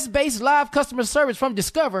 U.S.-based live customer service from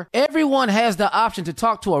Discover, everyone has the option to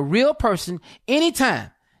talk to a real person anytime,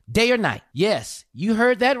 day or night. Yes, you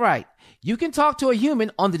heard that right. You can talk to a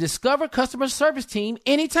human on the Discover customer service team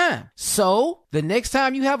anytime. So, the next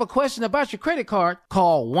time you have a question about your credit card,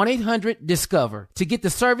 call 1-800-DISCOVER to get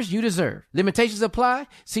the service you deserve. Limitations apply.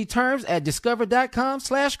 See terms at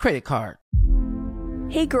discover.com/creditcard.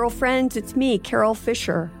 Hey girlfriends, it's me, Carol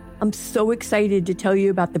Fisher. I'm so excited to tell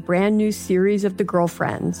you about the brand new series of The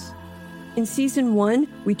Girlfriends. In season 1,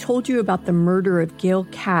 we told you about the murder of Gail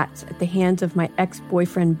Katz at the hands of my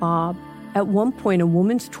ex-boyfriend Bob. At one point, a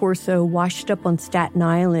woman's torso washed up on Staten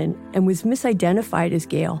Island and was misidentified as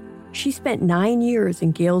Gail. She spent 9 years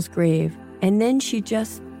in Gail's grave, and then she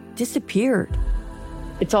just disappeared.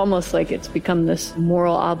 It's almost like it's become this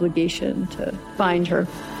moral obligation to find her.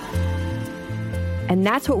 And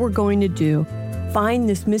that's what we're going to do. Find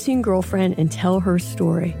this missing girlfriend and tell her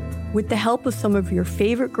story. With the help of some of your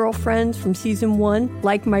favorite girlfriends from season 1,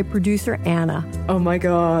 like my producer Anna. Oh my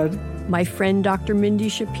God. My friend Dr. Mindy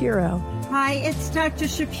Shapiro. Hi, it's Dr.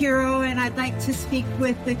 Shapiro, and I'd like to speak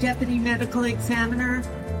with the Deputy Medical Examiner.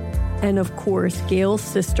 And of course, Gail's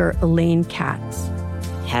sister, Elaine Katz.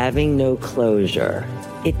 Having no closure,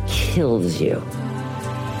 it kills you.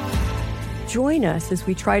 Join us as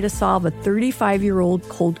we try to solve a 35-year-old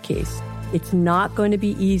cold case. It's not going to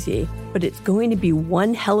be easy, but it's going to be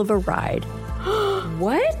one hell of a ride.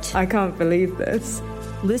 What? I can't believe this.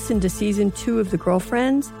 Listen to Season 2 of The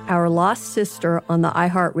Girlfriends, Our Lost Sister on the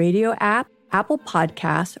iHeartRadio app, Apple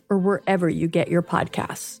Podcasts, or wherever you get your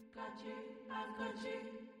podcasts.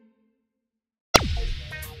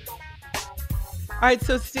 All right,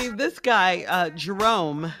 so Steve, this guy,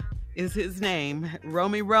 Jerome is his name,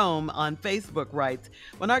 Romy Rome on Facebook writes,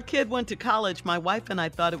 when our kid went to college, my wife and I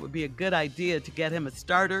thought it would be a good idea to get him a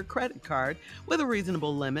starter credit card with a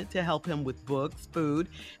reasonable limit to help him with books, food,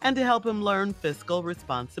 and to help him learn fiscal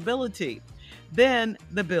responsibility. Then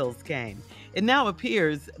the bills came. It now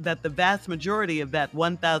appears that the vast majority of that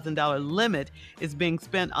 $1,000 limit is being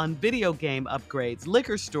spent on video game upgrades,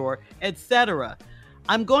 liquor store, etc.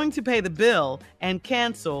 I'm going to pay the bill and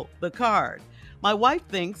cancel the card. My wife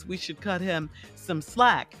thinks we should cut him some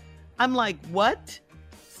slack. I'm like, what?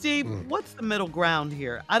 Steve, what's the middle ground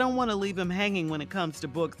here? I don't want to leave him hanging when it comes to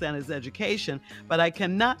books and his education, but I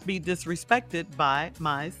cannot be disrespected by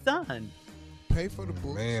my son. Pay for the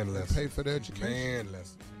books and pay for the education.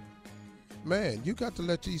 Man, you got to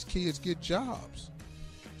let these kids get jobs.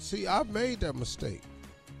 See, I've made that mistake.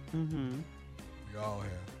 Mm-hmm. We all have.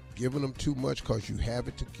 Giving them too much because you have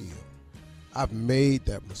it to give. I've made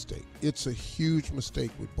that mistake. It's a huge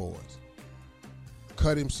mistake with boys.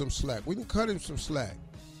 Cut him some slack. We can cut him some slack.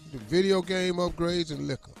 The video game upgrades and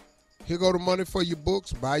liquor. Here go the money for your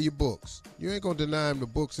books. Buy your books. You ain't going to deny him the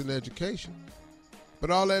books and education.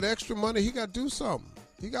 But all that extra money, he got to do something.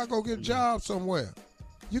 He got to go get a job somewhere.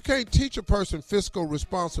 You can't teach a person fiscal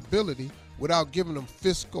responsibility without giving them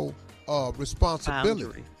fiscal responsibility.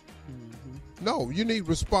 Boundary. No, you need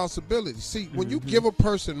responsibility. See, when you give a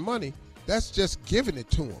person money, that's just giving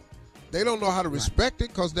it to them. They don't know how to respect it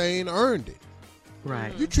because they ain't earned it.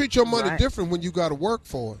 Right. You treat your money different when you got to work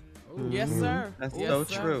for it. Ooh, yes, sir. That's yes, so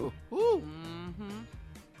sir. true.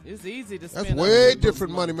 It's easy to That's spend. way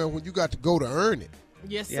different money, man, when you got to go to earn it.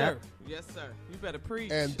 Yes, sir. Yes, sir. You better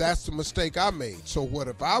preach. And that's the mistake I made. So what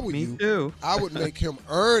if I were you? Too. I would make him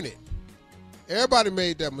earn it. Everybody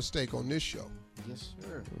made that mistake on this show. Yes,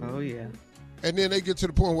 sir. Oh, yeah. And then they get to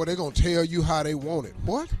the point where they're going to tell you how they want it.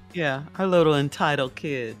 What? Yeah, our little entitled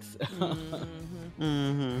kids. I'll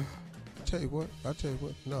tell you what.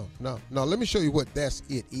 No. Let me show you what that's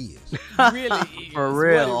it is. Really is. For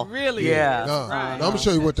real. What it really Yeah. is. No, Right. I'm going to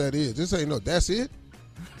show you what that is. This ain't that's it?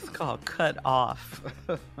 It's called cut off.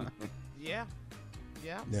 Yeah.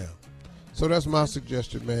 Yeah. So that's my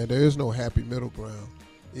suggestion, man. There is no happy middle ground.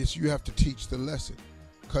 It's you have to teach the lesson.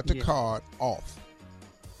 Cut the card off.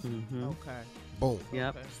 Okay. Boom.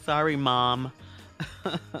 Yep. Okay. Sorry, Mom.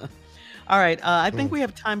 All right. I think we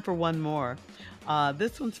have time for one more.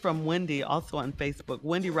 This one's from Wendy, also on Facebook.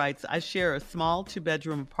 Wendy writes, I share a small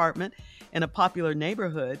 2-bedroom apartment in a popular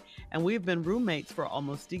neighborhood, and we've been roommates for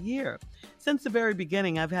almost a year. Since the very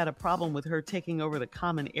beginning, I've had a problem with her taking over the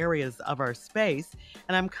common areas of our space,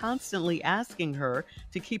 and I'm constantly asking her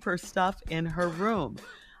to keep her stuff in her room.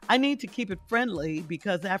 I need to keep it friendly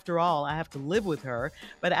because, after all, I have to live with her,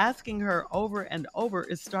 but asking her over and over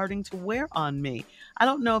is starting to wear on me. I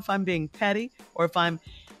don't know if I'm being petty or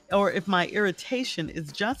if my irritation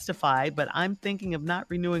is justified, but I'm thinking of not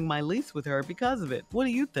renewing my lease with her because of it. What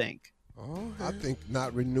do you think? I think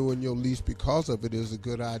not renewing your lease because of it is a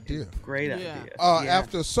good idea. Great idea.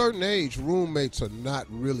 After a certain age, roommates are not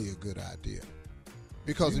really a good idea.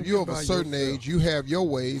 Because if you're of a certain age, you have your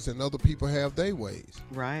ways and other people have their ways.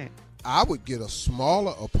 Right. I would get a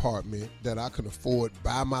smaller apartment that I can afford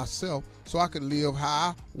by myself so I can live how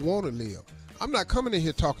I want to live. I'm not coming in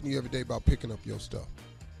here talking to you every day about picking up your stuff.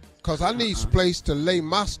 Because I need place to lay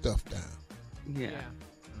my stuff down. Yeah.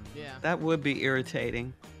 That would be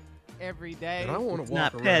irritating. Every day. And I want to walk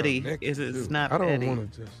not around petty. naked, It's too. not I don't petty.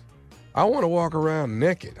 want to I want to walk around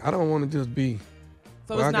naked. I don't want to just be.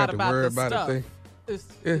 So it's I not got about to worry the about stuff.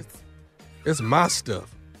 It's my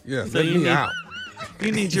stuff. Yeah, So let you me out.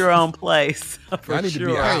 You need your own place. For I need sure.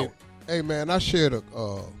 to be out. Hey, man, I shared a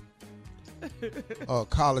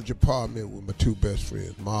college apartment with my 2 best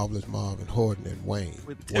friends, Marvelous Marvin Horton and Wayne.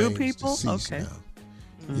 With 2 Wayne's people? deceased Okay. now.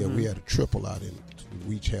 Yeah, we had a triple out in.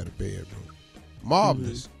 We each had a bedroom.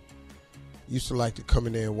 Marvelous used to like to come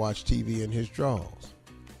in there and watch TV in his drawers.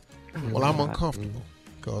 Well, I'm uncomfortable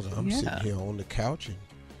because I'm sitting here on the couch and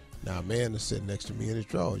now a man is sitting next to me in his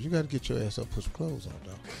drawers. You got to get your ass up, put some clothes on,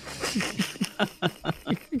 dog.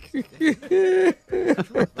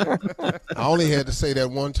 I only had to say that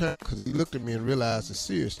one time because he looked at me and realized the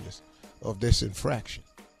seriousness of this infraction.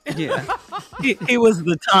 Yeah. He was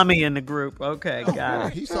the Tommy in the group. Okay, got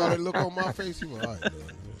it. He saw that look on my face. He went, all right, man,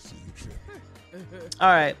 let's see you tripping. All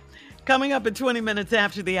right. Coming up in 20 minutes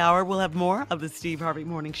after the hour, we'll have more of the Steve Harvey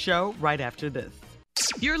Morning Show right after this.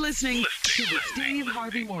 You're listening to the Steve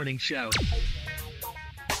Harvey Morning Show.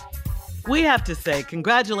 We have to say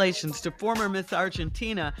congratulations to former Miss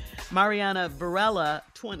Argentina, Mariana Varela,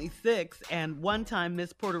 26, and one-time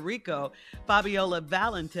Miss Puerto Rico, Fabiola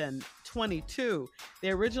Valentin, 22.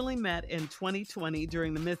 They originally met in 2020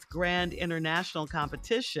 during the Miss Grand International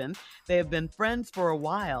competition. They have been friends for a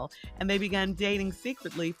while, and they began dating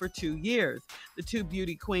secretly for 2 years. The two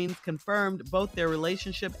beauty queens confirmed both their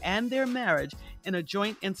relationship and their marriage in a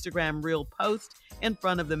joint Instagram reel post in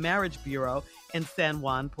front of the Marriage Bureau in San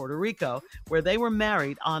Juan, Puerto Rico, where they were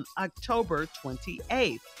married on October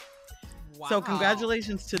 28th. Wow. So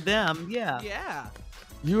congratulations to them. Yeah. Yeah.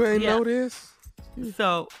 You ain't know this?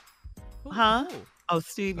 So, huh? Oh,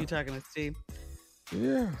 Steve, you're talking to Steve.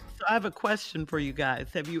 Yeah. So I have a question for you guys.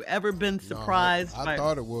 Have you ever been surprised? I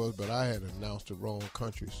thought it was, but I had announced the wrong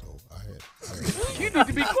country, so I had You need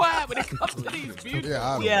to be quiet when it comes to these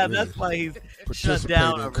beautiful. Yeah, that's why he's shut participate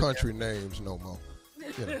down in over country names no more.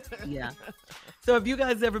 Yeah. So have you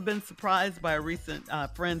guys ever been surprised by a recent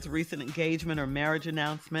friend's recent engagement or marriage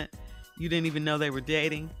announcement? You didn't even know they were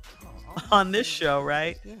dating? On this show,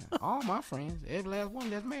 right? Yeah, all my friends, every last one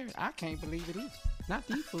that's married, I can't believe it either. Not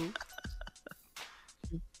these fools.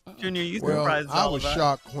 Junior, you Well, surprised I all was of us.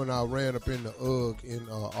 shocked when I ran up in the UGG in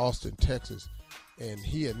Austin, Texas, and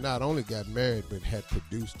he had not only got married, but had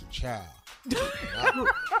produced a child. That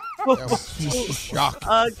was just shocking.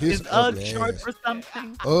 UGG, His is ugly UGG short ass. for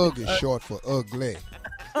something? UGG is short for ugly.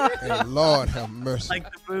 And Lord have mercy.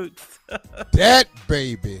 Like the boots. That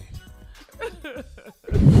baby.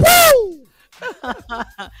 Woo! All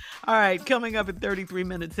right, coming up in 33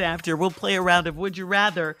 minutes after, we'll play a round of Would You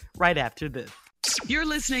Rather right after this. You're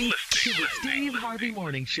listening to the Steve Harvey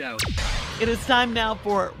Morning Show. It is time now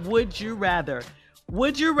for Would You Rather.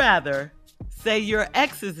 Would you rather say your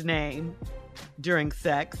ex's name during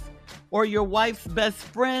sex or your wife's best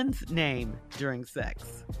friend's name during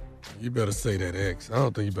sex? You better say that ex. I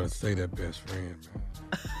don't think you better say that best friend, man.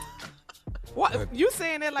 What you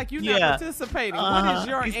saying that like you're not participating? What is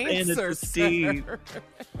your He's saying it answer, to Steve?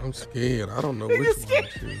 I'm scared. I don't know which one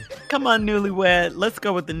to choose. Come on, newlywed. Let's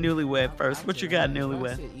go with the newlywed first. What you got, I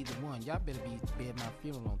newlywed? said either one. Y'all better be at my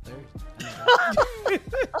funeral on Thursday.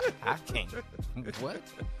 I can't. What?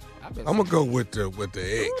 I'm gonna go with the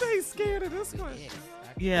ex. Who they scared of this one?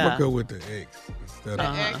 Yeah. I'm gonna go with the ex instead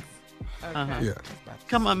of Uh-huh. Yeah.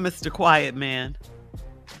 Come on, Mr. Quiet Man.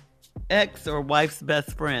 Ex or wife's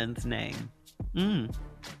best friend's name?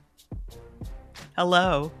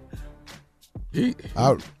 Hello.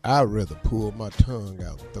 I'd rather pull my tongue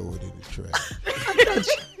out and throw it in the trash.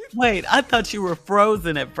 Wait, I thought you were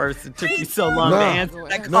frozen at first. It took you so long to answer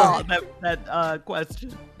that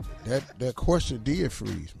question. That question did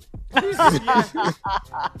freeze me.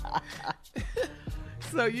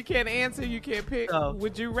 So you can't answer. You can't pick.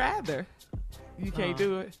 Would you rather? You can't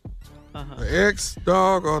do it. The ex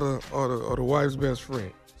dog or the wife's best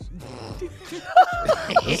friend.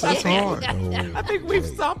 That's hard. I think we've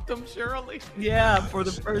stumped them, Shirley. Yeah, for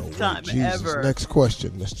the first time Jesus. ever. Next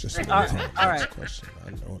question. Let's just All right. Next question.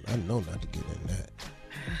 I know not to get in that.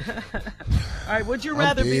 All right, would you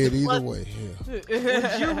rather be the either plus, way?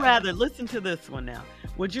 Would you rather listen to this one now?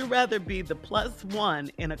 Would you rather be the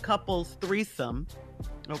 +1 in a couple's threesome,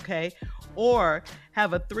 okay, or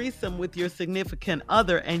have a threesome with your significant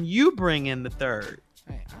other and you bring in the third?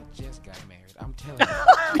 Hey, I just got married. I'm telling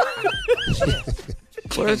you.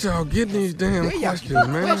 Where's y'all getting these damn questions,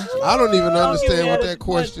 man? I don't even understand what that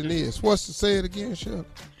question is. What's to say it again, Shirley?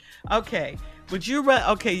 Okay. Would you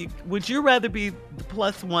rather be the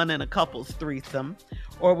 +1 in a couple's threesome,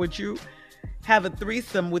 or would you have a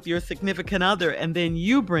threesome with your significant other and then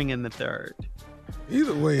you bring in the third?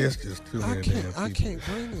 Either way, it's just too many damn people. I can't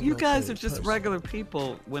bring in You no guys third are just person. regular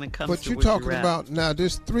people when it comes But to you're would you talking rather. about now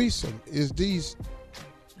this threesome is these.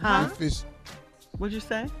 Huh? If it's, What'd you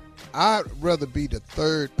say? I'd rather be the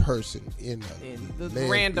third person in the lesbian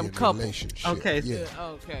random couple. relationship. Okay. Yeah.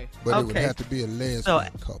 Okay. But it would Okay. have to be a lesbian So-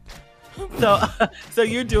 couple. So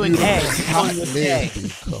you're doing A. Hot Going with A. lesbian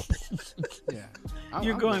couple. Yeah.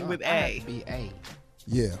 You're going with I have A. to be A.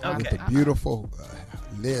 Yeah, with Okay. a beautiful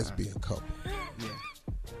lesbian couple.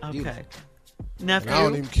 Okay. And I don't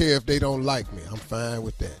Nephew. even care if they don't like me. I'm fine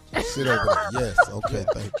with that. Sit over there. Yes. Okay.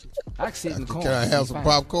 Thank you. I can sit in the corner. Can I have some Fine.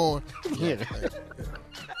 popcorn? Yeah.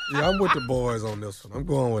 Yeah, I'm with the boys on this one. I'm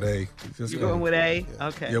going with A. You're going with A? Yeah.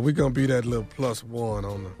 Okay. Yeah, we're going to be that little +1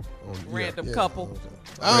 on the random couple.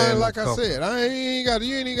 Like I said,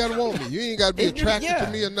 you ain't got to want me. You ain't got to be attracted to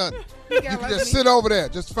me or nothing. You can just sit over there.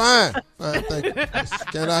 Just fine. Fine, thank you.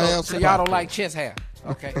 Can I have some? So y'all don't like chest hair?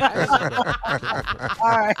 Okay. All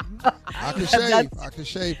right. I can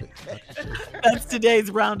shave it. That's today's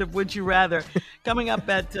round of Would You Rather. Coming up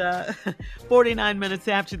at 49 minutes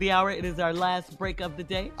after the hour, it is our last break of the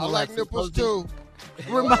day. I like nipples too.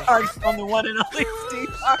 Remarks on the one and only Steve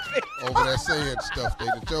Harvey. Over there saying stuff. They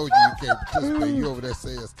done told you can't participate. You over there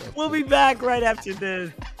saying stuff. We'll be back right after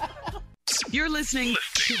this. You're listening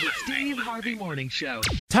to the Steve Harvey Morning Show.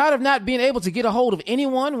 Tired of not being able to get a hold of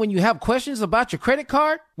anyone when you have questions about your credit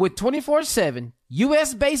card? With 24/7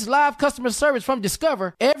 U.S.-based live customer service from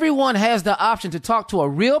Discover, everyone has the option to talk to a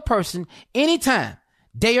real person anytime,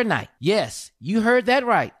 day or night. Yes, you heard that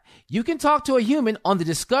right. You can talk to a human on the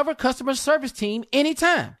Discover customer service team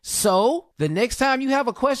anytime. So, the next time you have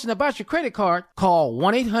a question about your credit card, call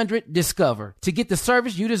 1-800-DISCOVER to get the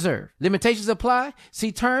service you deserve. Limitations apply.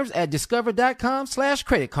 See terms at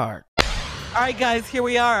discover.com/creditcard. All right, guys, here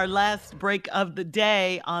we are. Our last break of the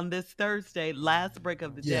day on this Thursday. Last break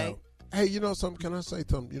of the day. Hey, you know something? Can I say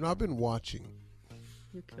something? I've been watching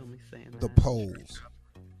You kill me saying the that. polls.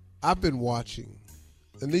 I've been watching,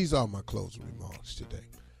 and these are my closing remarks today.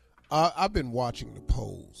 I've been watching the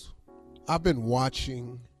polls. I've been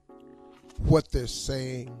watching what they're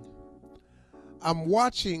saying. I'm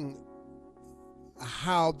watching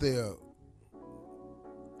how they're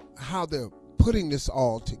putting this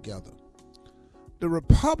all together. The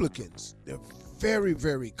Republicans, they're very,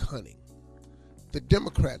 very cunning. The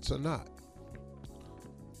Democrats are not.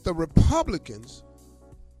 The Republicans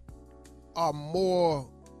are more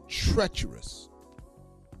treacherous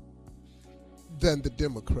than the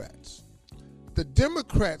Democrats. The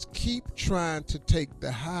Democrats keep trying to take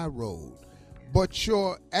the high road, but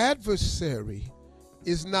your adversary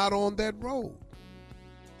is not on that road.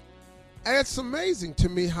 And it's amazing to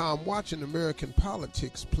me how I'm watching American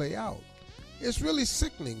politics play out. It's really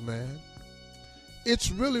sickening, man. It's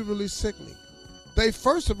really, really sickening. They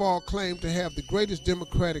first of all claim to have the greatest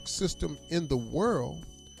democratic system in the world,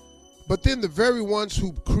 but then the very ones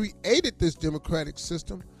who created this democratic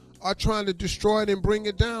system are trying to destroy it and bring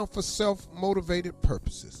it down for self-motivated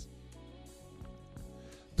purposes.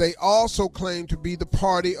 They also claim to be the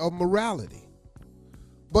party of morality,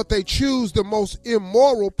 but they choose the most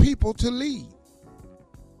immoral people to lead.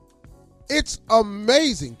 It's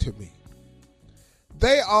amazing to me.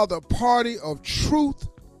 They are the party of truth,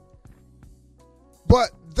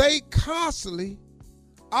 but they constantly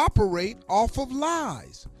operate off of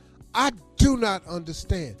lies. I do not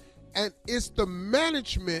understand. And it's the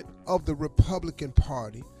management of the Republican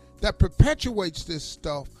Party that perpetuates this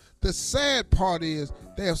stuff. The sad part is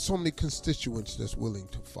they have so many constituents that's willing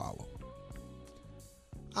to follow.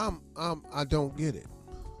 I don't get it.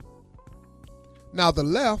 Now the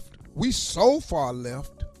left, we so far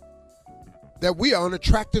left that we are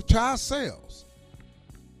unattractive to ourselves.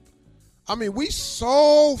 I mean, we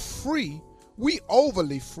so free, we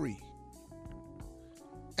overly free.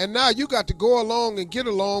 And now you got to go along and get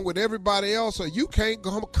along with everybody else, or you can't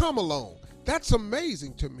come along. That's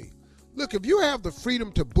amazing to me. Look, if you have the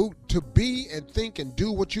freedom to be and think and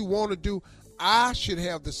do what you want to do, I should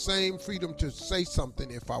have the same freedom to say something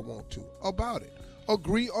if I want to about it.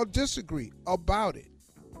 Agree or disagree about it.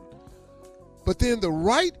 But then the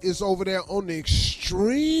right is over there on the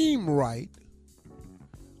extreme right,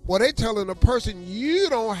 where they're telling a person you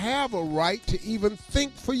don't have a right to even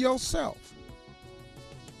think for yourself.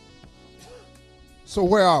 So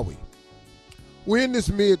where are we? We're in this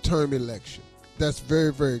midterm election that's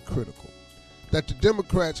very, very critical, that the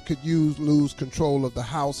Democrats could lose control of the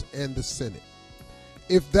House and the Senate.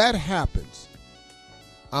 If that happens,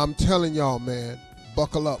 I'm telling y'all, man,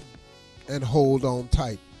 buckle up and hold on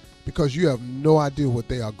tight, because you have no idea what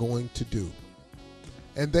they are going to do.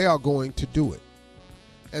 And they are going to do it.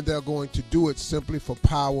 And they're going to do it simply for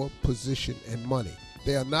power, position, and money.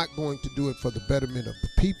 They are not going to do it for the betterment of the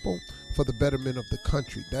people, for the betterment of the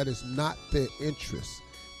country. That is not their interest.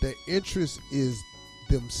 Their interest is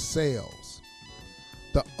themselves.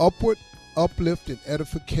 The upward uplift and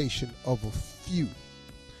edification of a few.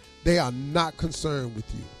 They are not concerned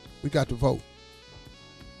with you. We got to vote.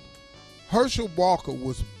 Herschel Walker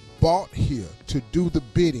was brought here to do the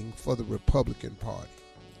bidding for the Republican Party.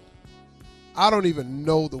 I don't even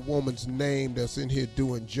know the woman's name that's in here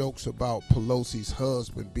doing jokes about Pelosi's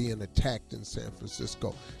husband being attacked in San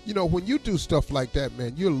Francisco. You know, when you do stuff like that,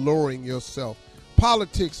 man, you're lowering yourself.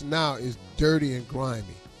 Politics now is dirty and grimy.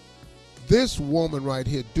 This woman right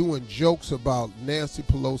here doing jokes about Nancy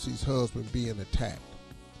Pelosi's husband being attacked.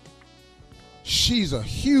 She's a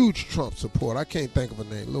huge Trump supporter. I can't think of her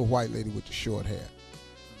name. Little white lady with the short hair.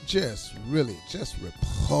 Just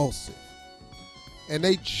repulsive. And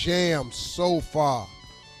they jam so far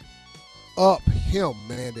up him,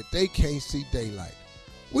 man, that they can't see daylight.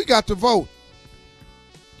 We got to vote.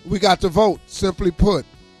 We got to vote, simply put.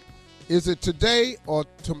 Is it today or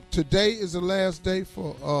today is the last day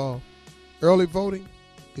for early voting?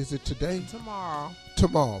 Is it today? Tomorrow.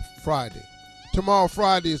 Tomorrow, Friday. Tomorrow,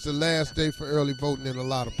 Friday, is the last day for early voting in a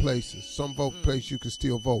lot of places. Some places you can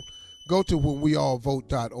still vote. Go to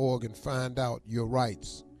whenweallvote.org and find out your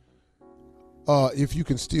rights. If you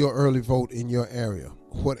can still early vote in your area,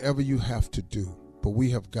 whatever you have to do. But we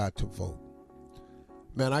have got to vote.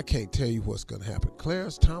 Man, I can't tell you what's going to happen.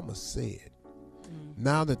 Clarence Thomas said,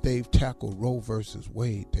 now that they've tackled Roe versus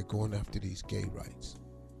Wade, they're going after these gay rights.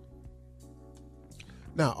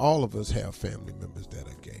 Now, all of us have family members that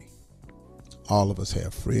are gay. All of us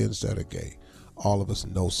have friends that are gay. All of us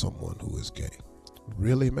know someone who is gay.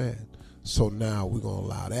 Really, man? So now we're going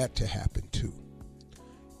to allow that to happen too.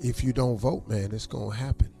 If you don't vote, man, it's going to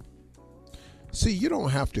happen. See, you don't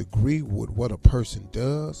have to agree with what a person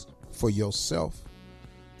does for yourself,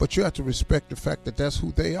 but you have to respect the fact that that's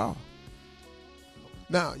who they are.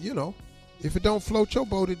 Now, you know, if it don't float your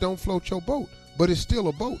boat, it don't float your boat. But it's still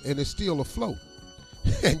a boat and it's still afloat.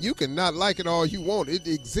 And you can not like it all you want. It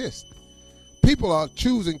exists. People are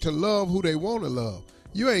choosing to love who they want to love.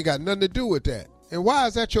 You ain't got nothing to do with that. And why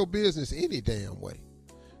is that your business any damn way?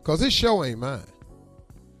 Because this show ain't mine.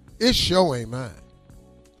 This show ain't mine.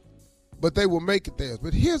 But they will make it theirs.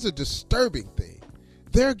 But here's a disturbing thing.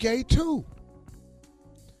 They're gay too.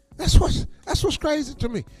 That's what's crazy to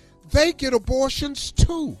me. They get abortions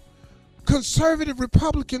too. Conservative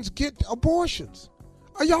Republicans get abortions.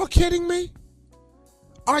 Are y'all kidding me?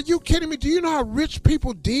 Are you kidding me? Do you know how rich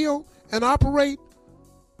people deal and operate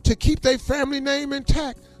to keep their family name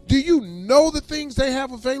intact? Do you know the things they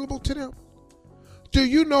have available to them? Do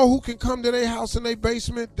you know who can come to their house in their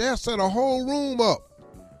basement? They'll set a whole room up.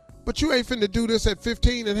 But you ain't finna do this at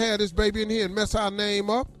 15 and have this baby in here and mess our name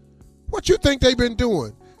up. What you think they've been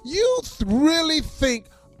doing? You really think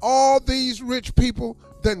all these rich people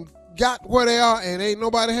done got where they are and ain't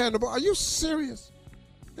nobody had no? Are you serious?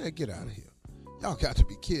 Man, get out of here. Y'all got to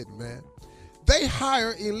be kidding, man. They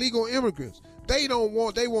hire illegal immigrants. They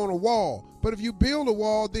want a wall. But if you build a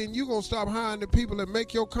wall, then you're going to stop hiring the people that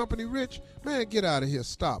make your company rich. Man, get out of here.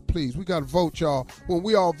 Stop, please. We got to vote, y'all, when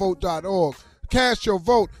weallvote.org. Cast your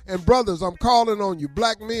vote. And brothers, I'm calling on you.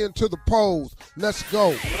 Black men to the polls. Let's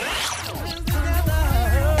go.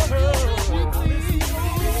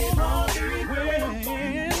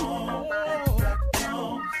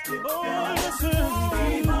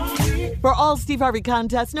 For all Steve Harvey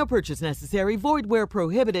contests, no purchase necessary, void where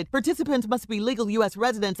prohibited. Participants must be legal U.S.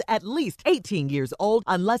 residents at least 18 years old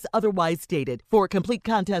unless otherwise stated. For complete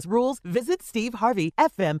contest rules, visit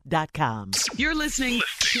SteveHarveyFM.com. You're listening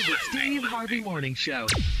to the Steve Harvey Morning Show.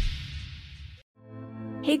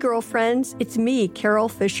 Hey girlfriends, it's me, Carol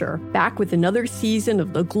Fisher, back with another season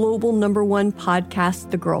of the global #1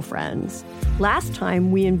 podcast, The Girlfriends. Last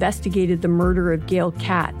time, we investigated the murder of Gail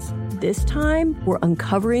Katz. This time, we're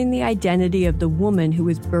uncovering the identity of the woman who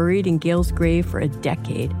was buried in Gail's grave for a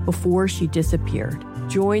decade before she disappeared.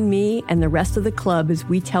 Join me and the rest of the club as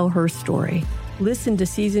we tell her story. Listen to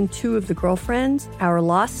Season 2 of The Girlfriends, Our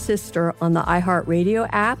Lost Sister on the iHeartRadio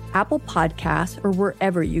app, Apple Podcasts, or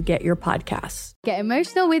wherever you get your podcasts. Get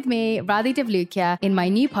emotional with me, Radhi Devlukia, in my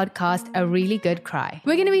new podcast, A Really Good Cry.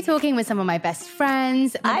 We're going to be talking with some of my best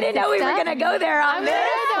friends. I didn't know we were going to go there on this.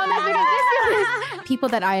 People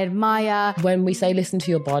that I admire. When we say listen to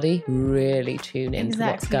your body, really tune into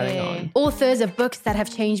what's going on. Authors of books that have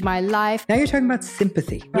changed my life. Now you're talking about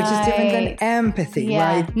sympathy, which is different than empathy,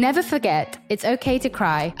 right? Never forget, it's okay to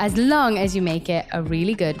cry as long as you make it a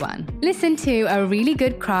really good one. Listen to A Really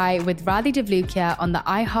Good Cry with Radhi Devlukia on the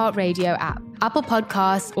iHeartRadio app, Apple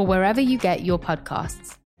Podcasts, or wherever you get your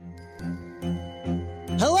podcasts.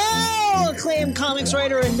 Hello, acclaimed comics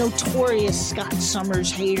writer and notorious Scott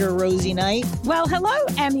Summers hater, Rosie Knight. Well, hello,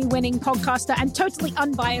 Emmy-winning podcaster and totally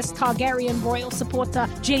unbiased Targaryen royal supporter,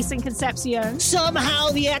 Jason Concepcion. Somehow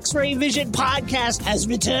the X-Ray Vision podcast has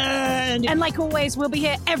returned. And like always, we'll be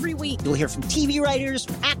here every week. You'll hear from TV writers,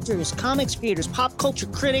 actors, comics creators, pop culture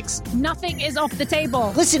critics. Nothing is off the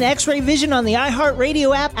table. Listen to X-Ray Vision on the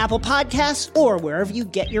iHeartRadio app, Apple Podcasts, or wherever you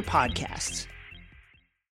get your podcasts.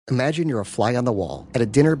 Imagine you're a fly on the wall at a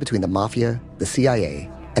dinner between the Mafia, the CIA,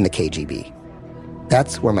 and the KGB.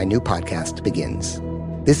 That's where my new podcast begins.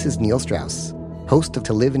 This is Neil Strauss, host of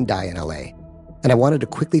To Live and Die in LA. And I wanted to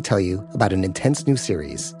quickly tell you about an intense new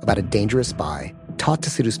series about a dangerous spy taught to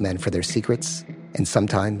seduce men for their secrets and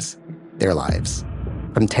sometimes their lives.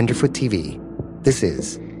 From Tenderfoot TV, this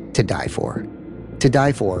is To Die For. To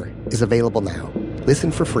Die For is available now.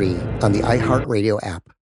 Listen for free on the iHeartRadio app,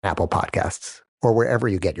 Apple Podcasts, or wherever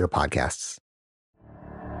you get your podcasts.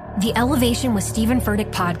 The Elevation with Stephen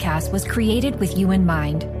Furtick podcast was created with you in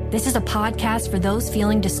mind. This is a podcast for those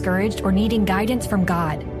feeling discouraged or needing guidance from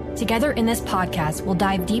God. Together in this podcast, we'll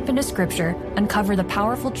dive deep into Scripture, uncover the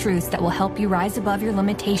powerful truths that will help you rise above your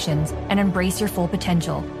limitations and embrace your full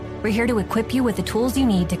potential. We're here to equip you with the tools you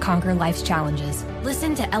need to conquer life's challenges.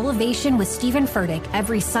 Listen to Elevation with Stephen Furtick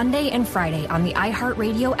every Sunday and Friday on the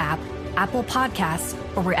iHeartRadio app, Apple Podcasts,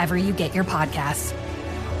 or wherever you get your podcasts.